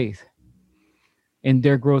development of faith, in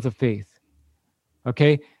their growth of faith.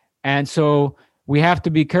 Okay. And so we have to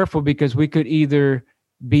be careful, because we could either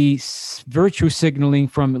be virtue signaling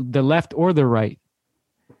from the left or the right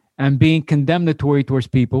and being condemnatory towards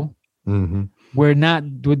people. Mm-hmm.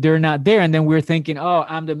 They're not there. And then we're thinking, oh,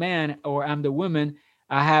 I'm the man or I'm the woman.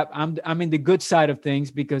 I'm in the good side of things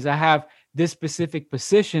because I have this specific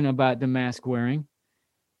position about the mask wearing.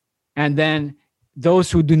 And then those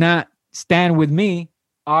who do not stand with me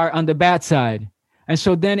are on the bad side. And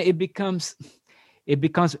so then it becomes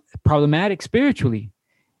problematic spiritually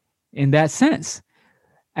in that sense.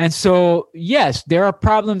 And so, yes, there are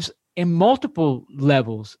problems in multiple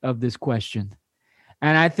levels of this question.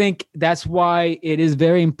 And I think that's why it is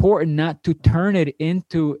very important not to turn it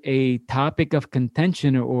into a topic of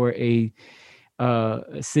contention or a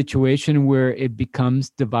situation where it becomes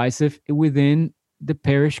divisive within the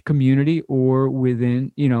parish community or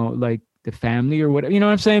within, like the family or whatever, you know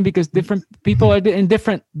what I'm saying? Because different people are in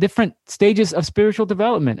different stages of spiritual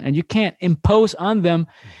development, and you can't impose on them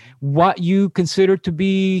what you consider to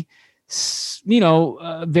be,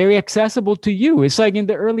 very accessible to you. It's like in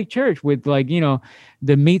the early church with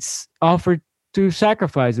the meats offered to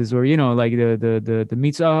sacrifices, or, like the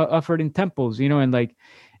meats offered in temples, and like,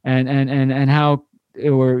 and how,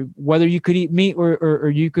 or whether you could eat meat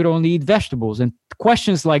or you could only eat vegetables, and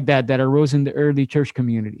questions like that arose in the early church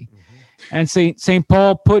community. Mm-hmm. And St.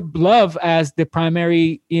 Paul put love as the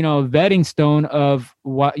primary, vetting stone of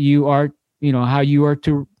what you are, how you are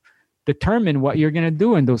to determine what you're going to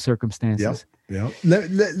do in those circumstances. Yeah.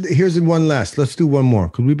 Here's one last. Let's do one more,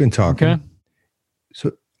 because we've been talking. Okay.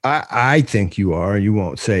 So I think you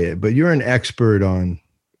won't say it, but you're an expert on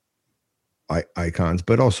icons,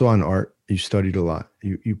 but also on art. You studied a lot.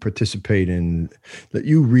 You participate in that.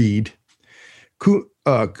 You read.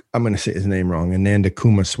 I'm going to say his name wrong. Ananda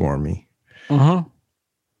Kumaraswamy.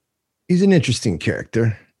 He's an interesting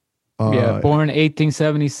character. Born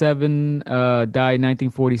 1877, died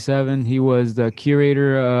 1947. He was the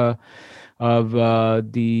curator of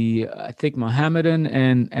the, I think, Mohammedan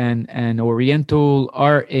and Oriental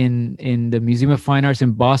art in the Museum of Fine Arts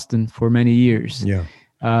in Boston for many years. Yeah.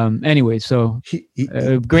 Anyway, so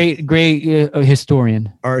great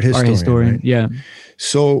historian, art historian. Right? Yeah.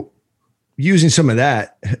 So using some of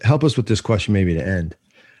that, help us with this question, maybe to end.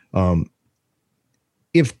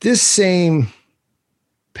 If this same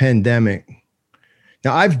pandemic,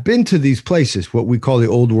 now I've been to these places, what we call the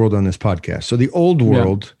old world on this podcast. So the old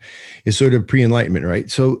world is sort of pre-enlightenment,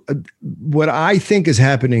 right? So what I think is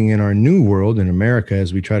happening in our new world in America,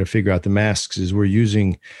 as we try to figure out the masks, is we're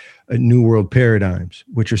using new world paradigms,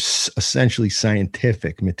 which are essentially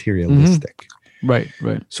scientific, materialistic. Mm-hmm.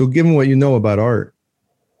 Right. So given what you know about art,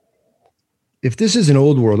 if this is an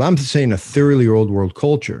old world, I'm saying a thoroughly old world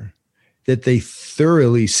culture, that they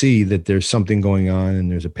thoroughly see that there's something going on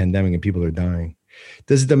and there's a pandemic and people are dying.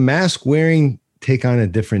 Does the mask wearing take on a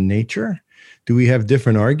different nature? Do we have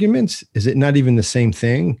different arguments? Is it not even the same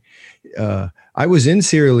thing? I was in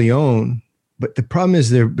Sierra Leone, but the problem is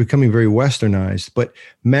they're becoming very westernized. But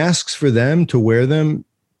masks for them to wear them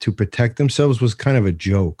to protect themselves was kind of a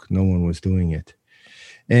joke. No one was doing it.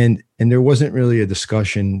 And there wasn't really a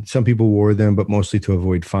discussion. Some people wore them, but mostly to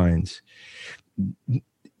avoid fines.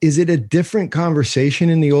 Is it a different conversation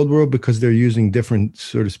in the old world because they're using different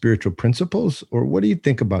sort of spiritual principles? Or what do you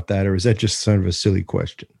think about that? Or is that just sort of a silly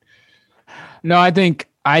question? No, I think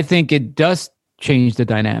it does change the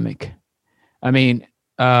dynamic. I mean,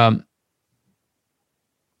 I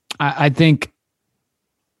think,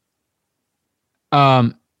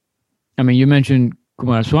 I mean, you mentioned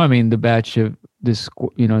Coomaraswamy in the batch of this,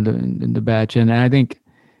 the batch, and I think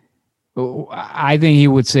he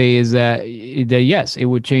would say is that yes, it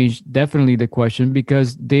would change definitely the question,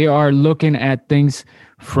 because they are looking at things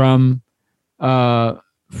from their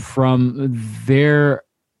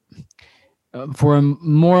for a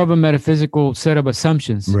more of a metaphysical set of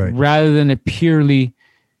assumptions, right, rather than a purely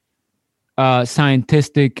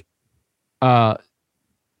scientific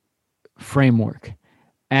framework.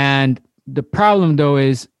 And the problem, though,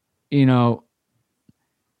 is, and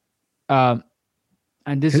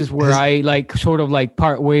this is where I sort of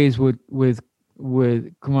part ways with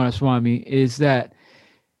Coomaraswamy, is that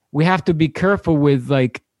we have to be careful with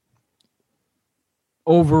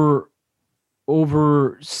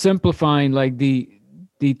over simplifying the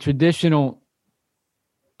traditional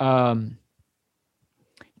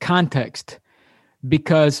context,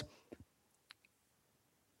 because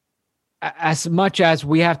as much as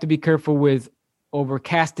we have to be careful with over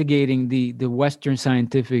castigating the Western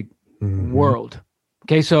scientific world.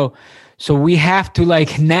 Okay, so we have to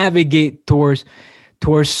navigate towards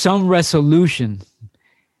some resolution,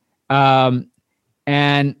 and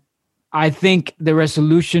I think the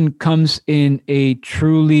resolution comes in a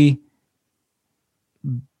truly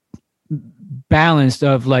balanced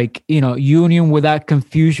of union without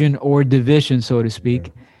confusion or division, so to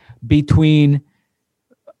speak, between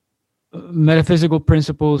metaphysical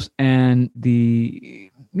principles and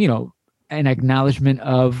an acknowledgement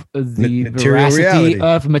of the veracity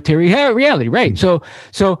of material reality, right? So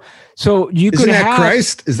you could have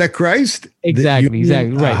Christ. Is that Christ? Exactly,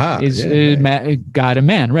 right. Is God a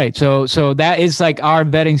man, right? So that is our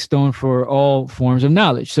vetting stone for all forms of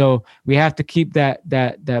knowledge. So we have to keep that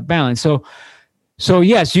balance. So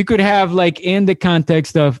yes, you could have in the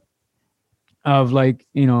context of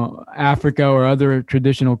Africa or other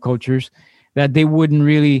traditional cultures, that they wouldn't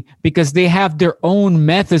really, because they have their own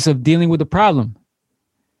methods of dealing with the problem.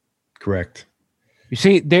 Correct. You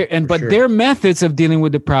see, their methods of dealing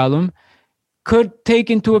with the problem could take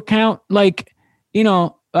into account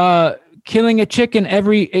killing a chicken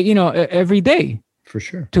every day. For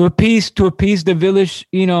sure. To appease the village,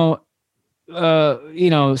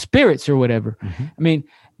 spirits or whatever. Mm-hmm. I mean,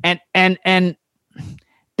 and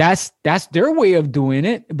that's their way of doing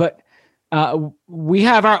it, but we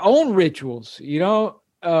have our own rituals, of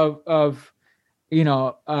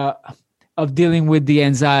dealing with the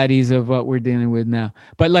anxieties of what we're dealing with now.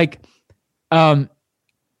 But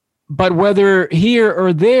but whether here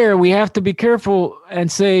or there, we have to be careful and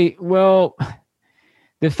say, well,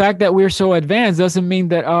 the fact that we're so advanced doesn't mean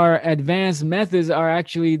that our advanced methods are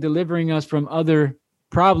actually delivering us from other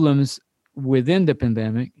problems within the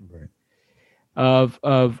pandemic. Right. Of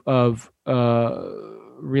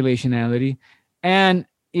relationality, and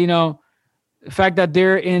the fact that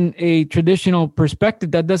they're in a traditional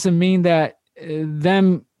perspective, that doesn't mean that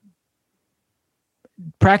them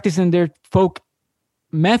practicing their folk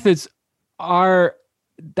methods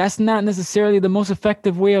that's not necessarily the most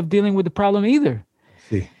effective way of dealing with the problem either.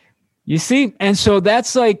 You see, and so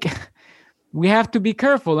that's we have to be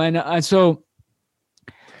careful, and so.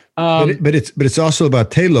 But it's also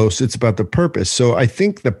about telos. It's about the purpose. So I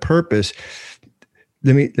think the purpose.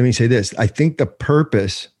 Let me say this. I think the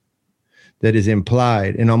purpose that is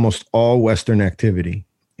implied in almost all Western activity,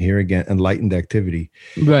 here again, enlightened activity,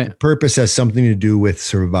 right? Purpose has something to do with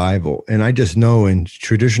survival. And I just know in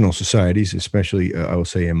traditional societies, especially I will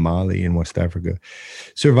say in Mali and West Africa,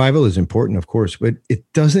 survival is important, of course, but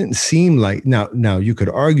it doesn't seem like now you could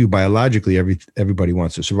argue biologically everybody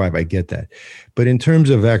wants to survive. I get that. But in terms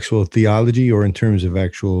of actual theology, or in terms of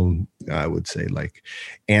actual, I would say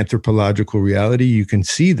anthropological reality, you can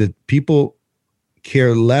see that people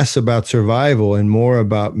care less about survival and more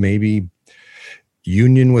about maybe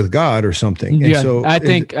union with God or something. And so I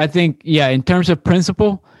think, in terms of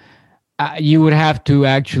principle, you would have to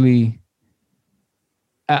actually,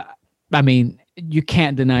 you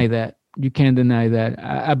can't deny that. You can't deny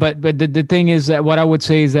that. But the thing is that what I would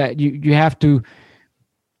say is that you have to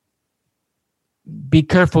be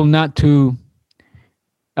careful not to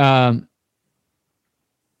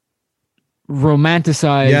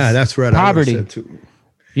romanticize that's right. poverty. I would have said too.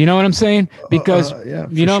 You know what I'm saying? Because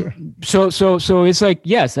you know, sure. so it's like,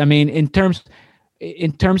 yes, I mean, in terms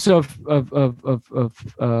of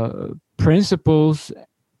principles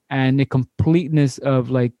and the completeness of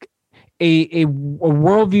like a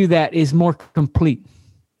worldview that is more complete.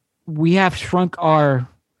 We have shrunk our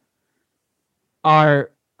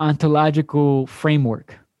ontological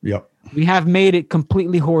framework. Yep. We have made it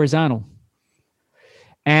completely horizontal.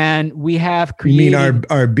 And we have created. You mean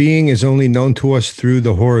our being is only known to us through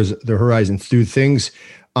the horizon, through things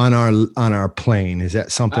on our plane? Is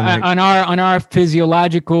that something like on our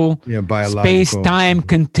physiological biological space-time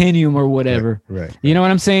continuum or whatever? Right. You know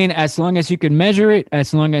what I'm saying? As long as you could measure it,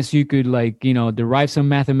 as long as you could derive some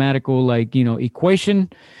mathematical equation,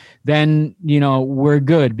 then we're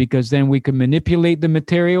good, because then we can manipulate the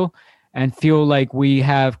material and feel like we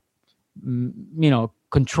have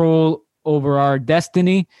control over our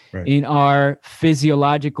destiny in our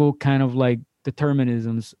physiological kind of like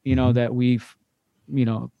determinisms, that we've,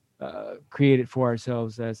 created for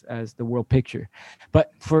ourselves as the world picture.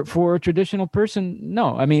 But for a traditional person,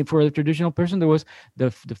 no. I mean, for a traditional person, there was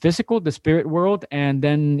the physical, the spirit world, and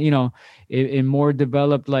then, in more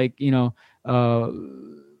developed,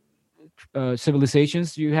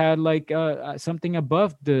 civilizations, you had something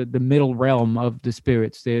above the middle realm of the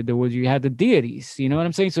spirits. You had the deities. You know what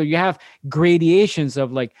I'm saying? So you have gradations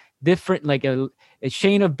of like different, like a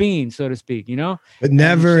chain of being, so to speak. But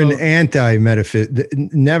never an anti-metaphysics.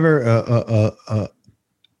 Never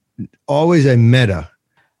always a meta.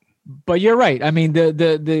 But you're right. I mean,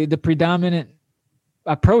 the predominant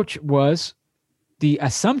approach was the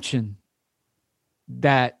assumption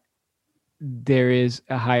that there is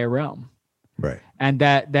a higher realm. Right. And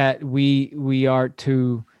that we are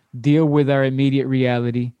to deal with our immediate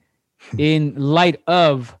reality in light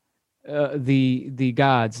of the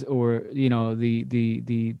gods, or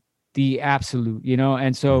the absolute,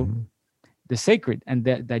 and so the sacred, and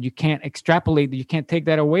that you can't extrapolate, you can't take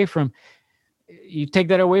that away from. You take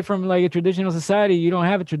that away from like a traditional society, you don't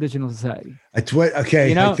have a traditional society. That's what.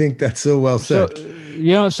 Okay, I think that's so well said. So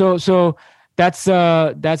that's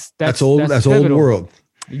old. That's old world.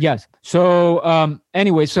 Yes. So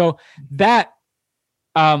anyway, so that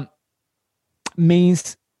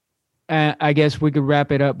means, I guess we could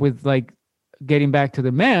wrap it up with like getting back to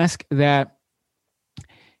the mask, that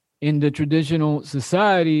in the traditional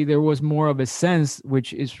society there was more of a sense,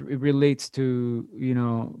 which it relates to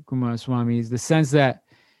Coomaraswamy, is the sense that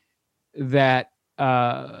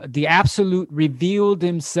the absolute revealed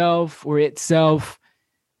himself, or itself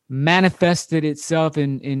manifested itself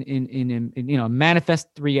in manifest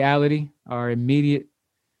reality, our immediate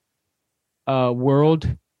world,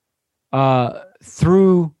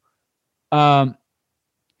 through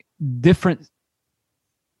different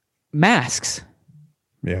masks.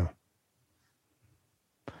 Yeah.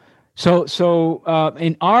 So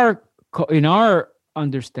in our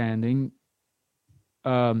understanding,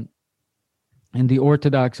 in the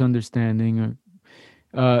Orthodox understanding,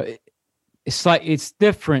 it's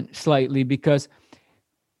different slightly, because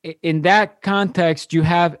in that context you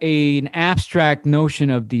have an abstract notion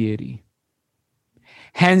of deity.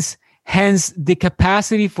 Hence the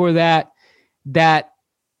capacity for that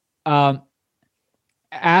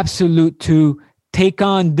absolute to take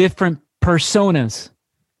on different personas.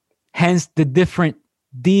 Hence the different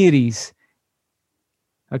deities.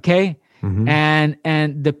 Okay. Mm-hmm.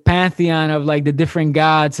 And the pantheon of like the different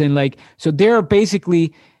gods, and like, so they're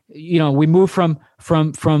basically, we move from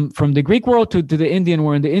the Greek world to the Indian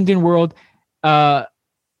world. In the Indian world,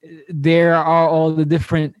 there are all the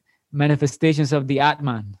different manifestations of the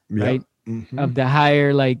Atman, right? Mm-hmm. Of the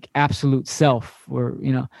higher, like, absolute self, or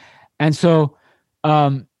and so,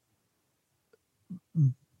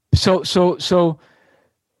 so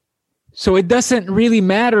it doesn't really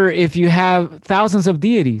matter if you have thousands of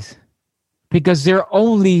deities, because they're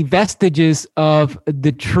only vestiges of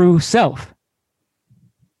the true self.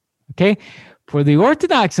 Okay, for the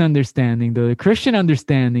Orthodox understanding, though, the Christian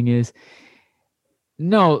understanding is,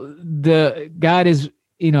 no, the God is,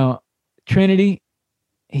 Trinity.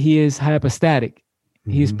 He is hypostatic.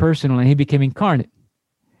 Mm-hmm. He is personal, and he became incarnate.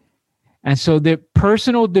 And so the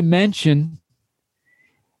personal dimension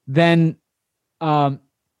then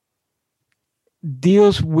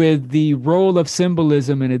deals with the role of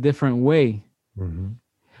symbolism in a different way, mm-hmm.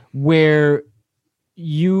 where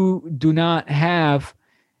you do not have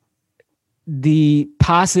the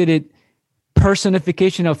posited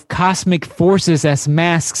personification of cosmic forces as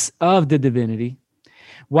masks of the divinity.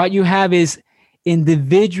 What you have is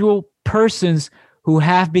individual persons who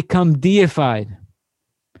have become deified,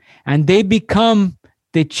 and they become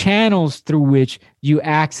the channels through which you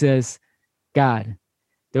access God.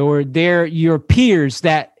 They're your peers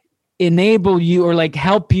that enable you or like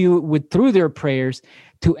help you with through their prayers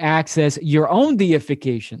to access your own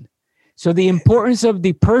deification. So the importance of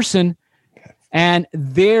the person and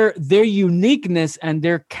their uniqueness and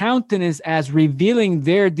their countenance as revealing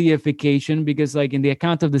their deification, because like in the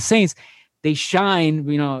account of the saints, they shine,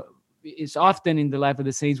 it's often in the life of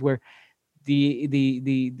the saints where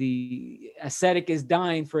the ascetic is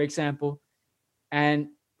dying, for example, and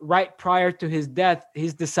right prior to his death,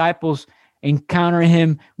 his disciples encounter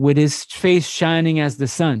him with his face shining as the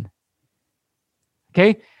sun.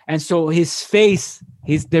 Okay? And so his face,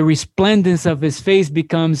 the resplendence of his face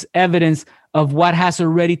becomes evidence of what has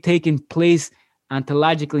already taken place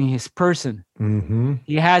ontologically in his person. Mm-hmm.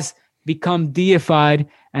 He has become deified,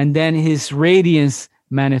 and then his radiance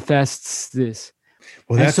manifests this.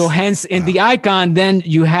 Well, and so hence in the icon, then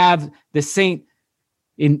you have the saint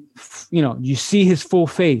in, you see his full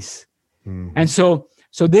face. Mm-hmm. And so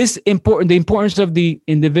the importance of the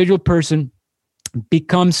individual person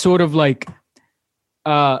becomes sort of like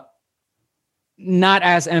not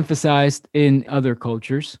as emphasized in other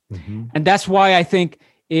cultures. Mm-hmm. And that's why I think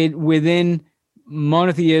within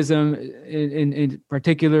monotheism, in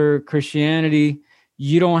particular Christianity,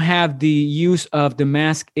 you don't have the use of the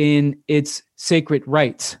mask in its sacred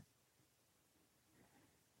rites.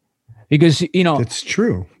 Because, That's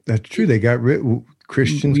true. They got rid,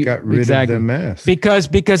 Christians got rid of the mask. Because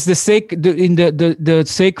in the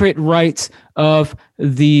sacred rites of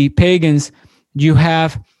the pagans, you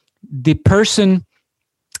have the person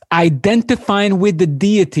identifying with the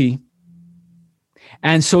deity.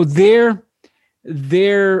 And so their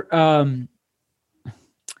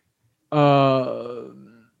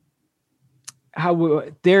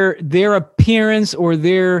appearance or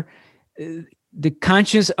the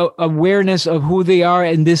conscious awareness of who they are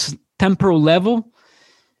in this temporal level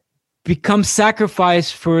becomes sacrifice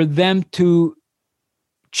for them to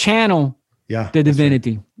channel the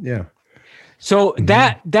divinity. Right. Yeah. So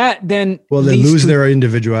that then they lose their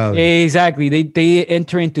individuality. Exactly. They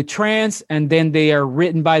enter into trance, and then they are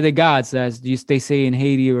written by the gods, as they say in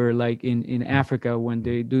Haiti or like in Africa when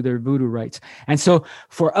they do their voodoo rites. And so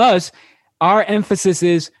for us, our emphasis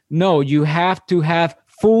is no, you have to have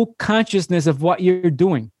full consciousness of what you're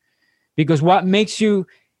doing, because what makes you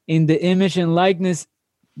in the image and likeness,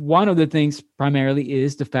 one of the things primarily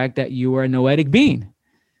is the fact that you are a noetic being.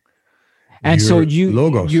 And so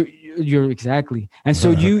you're exactly. And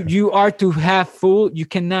so you are to have you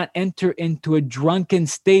cannot enter into a drunken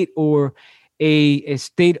state or a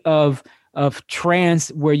state of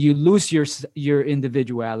trance where you lose your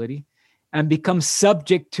individuality and become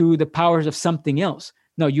subject to the powers of something else.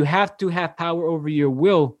 No, you have to have power over your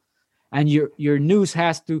will, and your nous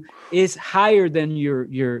is higher than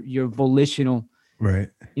your volitional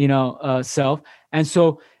self. And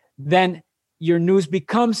so then your nous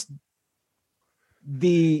becomes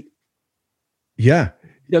the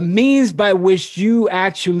means by which you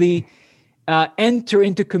actually enter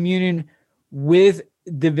into communion with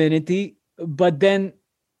divinity, but then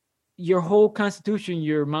your whole constitution,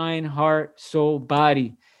 your mind, heart, soul,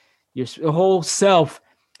 body, your whole self,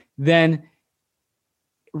 then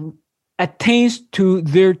attains to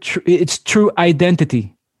its true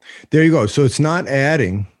identity. There you go. So it's not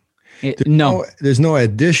adding. There's no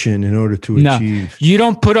addition in order to achieve. You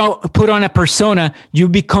don't put on a persona. You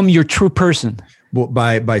become your true person. Well,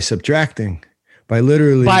 by subtracting, by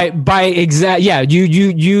literally.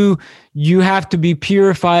 You have to be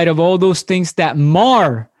purified of all those things that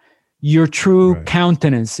mar your true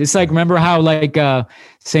countenance. It's like, remember how like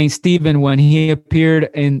Saint Stephen, when he appeared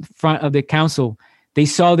in front of the council, they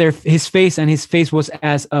saw his face, and his face was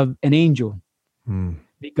as of an angel.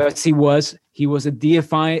 Because he was a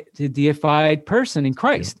deified person in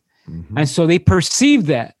Christ. Mm-hmm. And so they perceive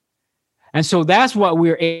that. And so that's what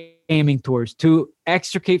we're aiming towards, to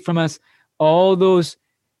extricate from us all those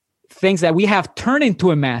things that we have turned into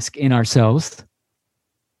a mask in ourselves.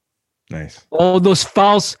 Nice. All those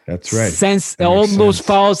false those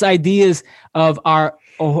false ideas of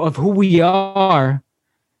who we are,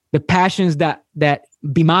 the passions that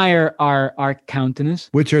bemire our countenance,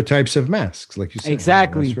 which are types of masks, like you said.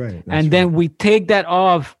 Exactly. That's right. And then we take that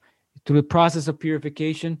off through the process of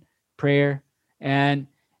purification, prayer, and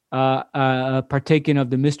partaking of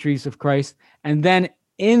the mysteries of Christ. And then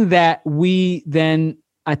in that, we then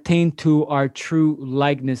attain to our true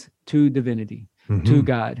likeness to divinity, to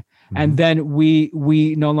God. and then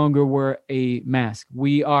we no longer wear a mask.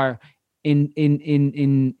 We are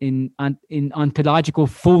in ontological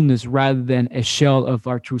fullness rather than a shell of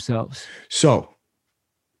our true selves. So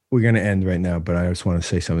we're going to end right now, but I just want to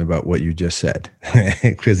say something about what you just said,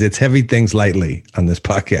 because it's heavy things lightly on this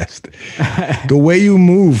podcast. The way you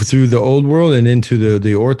move through the old world and into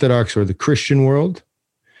the Orthodox or the Christian world,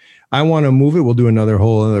 I want to move it. We'll do another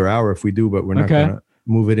whole other hour if we do, but we're not going to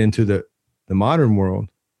move it into the modern world.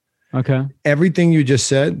 Okay. Everything you just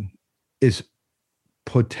said is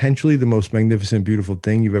potentially the most magnificent, beautiful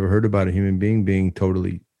thing you've ever heard about a human being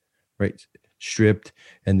totally stripped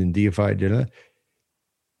and then deified.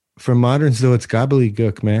 For moderns, though, it's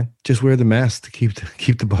gobbledygook, man. Just wear the mask to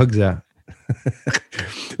keep the bugs out.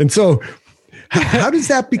 And so, how does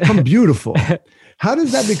that become beautiful? How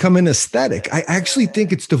does that become an aesthetic? I actually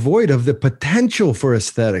think it's devoid of the potential for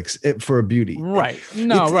aesthetics, for a beauty. Right.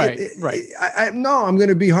 No, right. I'm going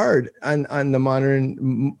to be hard on the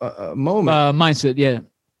modern moment. Mindset, yeah.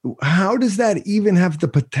 How does that even have the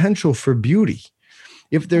potential for beauty?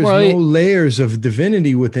 If there's no layers of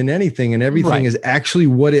divinity within anything and everything is actually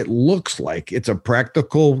what it looks like, it's a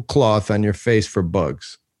practical cloth on your face for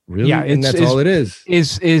bugs. Really? Yeah, and that's all it is.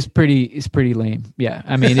 Is pretty lame. Yeah,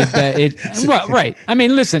 I mean, right. I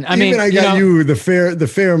mean, listen. I mean, I got you, the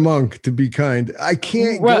fair monk, to be kind. I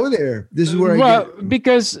can't go there. This is where I get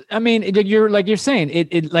because I mean, you're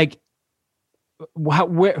saying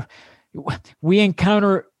where we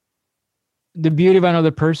encounter the beauty of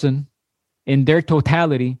another person in their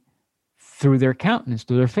totality through their countenance,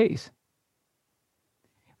 through their face.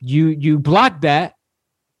 You block that,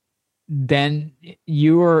 then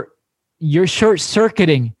you're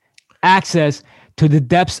short-circuiting access to the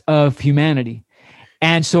depths of humanity.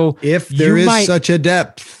 And so if there is such a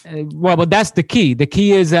depth, but that's the key. The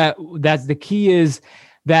key is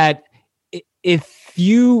that if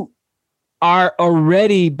you are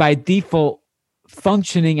already by default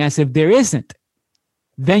functioning as if there isn't,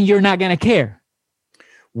 then you're not going to care.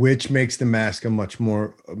 Which makes the mask a much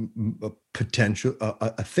more potential,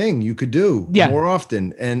 a thing you could do more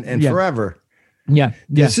often and forever. Yeah.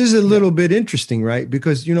 This is a little bit interesting, right?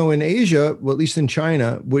 Because, in Asia, well, at least in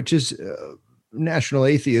China, which is national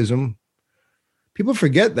atheism, people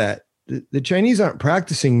forget that. The Chinese aren't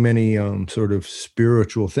practicing many sort of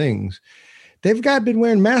spiritual things. They've been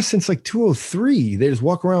wearing masks since like 203. They just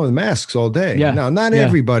walk around with masks all day. Yeah. Now, not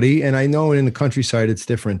everybody, and I know in the countryside it's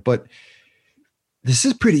different, but this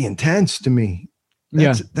is pretty intense to me.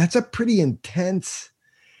 That's a pretty intense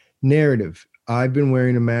narrative. I've been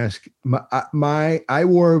wearing a mask. I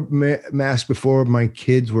wore masks before my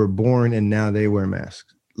kids were born, and now they wear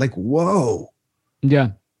masks. Like, whoa. Yeah.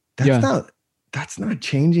 That's not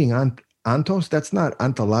changing ontos. That's not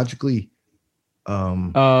ontologically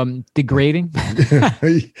degrading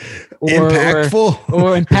or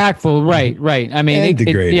impactful. Right. I mean,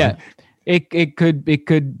 degrading. It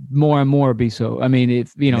could more and more be so. I mean,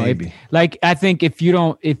 if I think if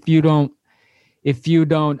you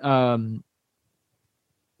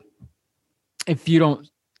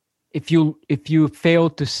fail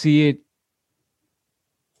to see it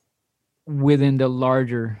within the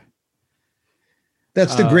larger,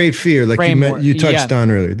 that's the great fear, like you touched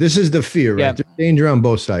on earlier. This is the fear, right? Yeah. There's danger on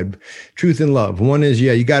both sides. Truth and love. One is,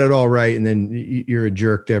 you got it all right, and then you're a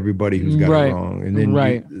jerk to everybody who's got it wrong. And then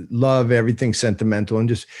you love everything sentimental and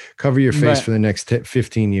just cover your face for the next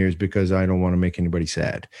 15 years because I don't want to make anybody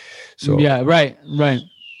sad. So right.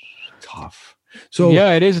 Tough. So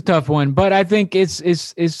it is a tough one, but I think it's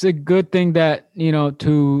a good thing that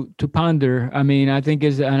to ponder. I mean, I think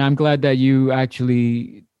and I'm glad that you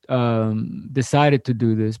actually decided to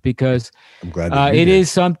do this, because I'm glad it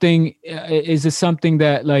is something. Is it something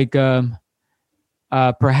that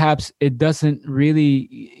perhaps it doesn't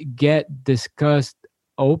really get discussed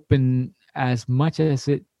open as much as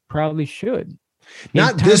it probably should.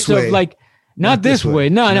 Not this way. Not this way.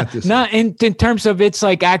 No. Not in terms of its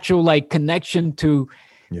actual connection to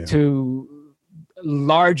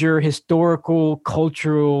larger historical,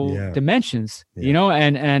 cultural dimensions, and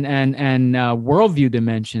worldview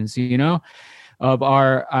dimensions, of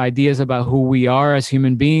our ideas about who we are as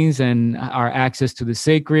human beings and our access to the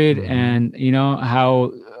sacred, and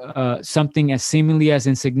how something as seemingly as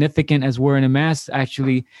insignificant as wearing a mask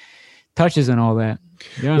actually touches on all that.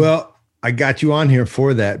 Yeah. Well, I got you on here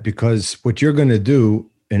for that, because what you're going to do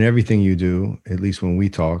in everything you do, at least when we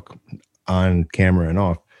talk on camera and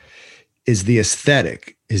off, is the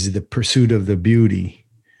aesthetic, is the pursuit of the beauty.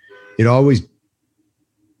 It always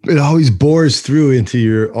bores through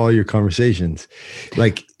into all your conversations.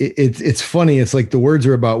 Like it's funny. It's like the words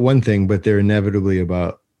are about one thing, but they're inevitably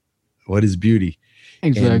about what is beauty.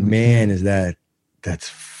 Exactly. And man,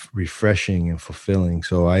 that's refreshing and fulfilling.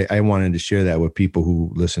 So I wanted to share that with people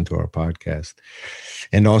who listen to our podcast.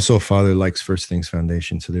 And also, Father likes First Things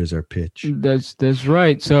Foundation. So there's our pitch. That's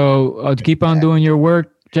right. So keep on doing your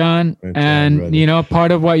work, John. Right, and brother.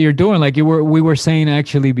 part of what you're doing, like we were saying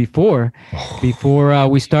actually before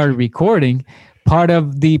we started recording, part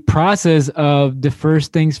of the process of the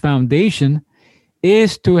First Things Foundation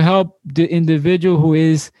is to help the individual who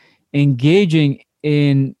is engaging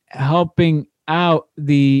in helping out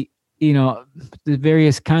the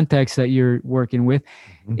various contexts that you're working with,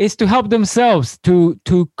 is to help themselves to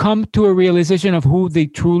come to a realization of who they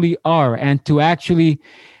truly are, and to actually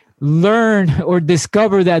learn or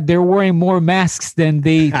discover that they're wearing more masks than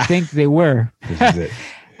they think they were. This is it.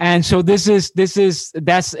 And so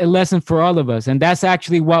that's a lesson for all of us, and that's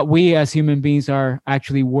actually what we as human beings are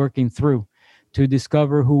actually working through, to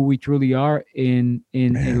discover who we truly are in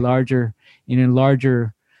a larger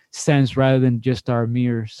sense, rather than just our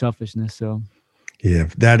mere selfishness. So yeah,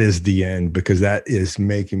 that is the end, because that is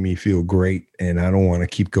making me feel great, and I don't want to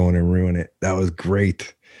keep going and ruin it. That was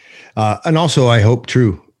great. And also, I hope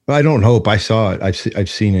true. I don't hope. I saw it. I've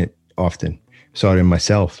seen it often. Saw it in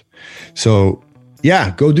myself. So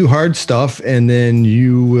yeah, go do hard stuff, and then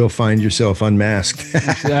you will find yourself unmasked.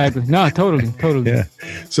 Exactly. No, totally. Yeah.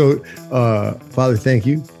 So, Father, thank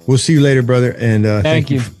you. We'll see you later, brother. And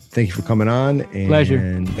thank you. Thank you for coming on. And pleasure.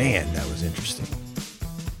 Man, that was interesting.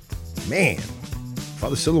 Man,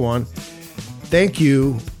 Father Silouan, thank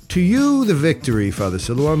you. To you, the victory, Father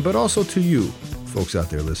Silouan, but also to you, folks out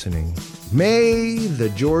there listening. May the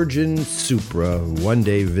Georgian Supra one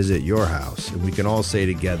day visit your house, and we can all say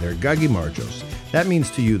together, Gagi Marjos. That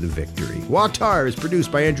means to you the victory. Watar is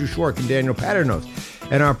produced by Andrew Schwark and Daniel Paternos,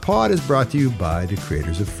 and our pod is brought to you by the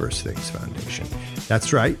creators of First Things Foundation.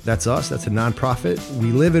 That's right, that's us, that's a nonprofit.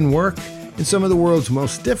 We live and work in some of the world's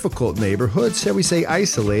most difficult neighborhoods, shall we say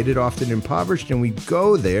isolated, often impoverished, and we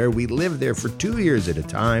go there, we live there for 2 years at a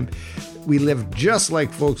time. We live just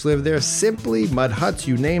like folks live there, simply mud huts,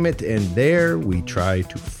 you name it, and there we try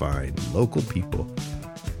to find local people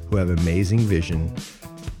who have amazing vision,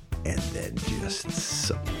 and then just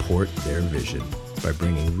support their vision by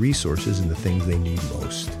bringing resources and the things they need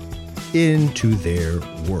most into their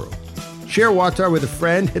world. Share Watar with a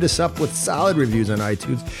friend. Hit us up with solid reviews on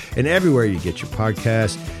iTunes and everywhere you get your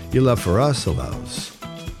podcast. Your love for us allows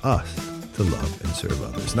us to love and serve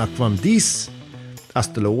others. Nakvam dis,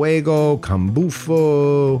 hasta luego,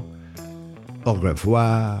 cambufo, au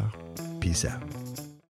revoir, peace out.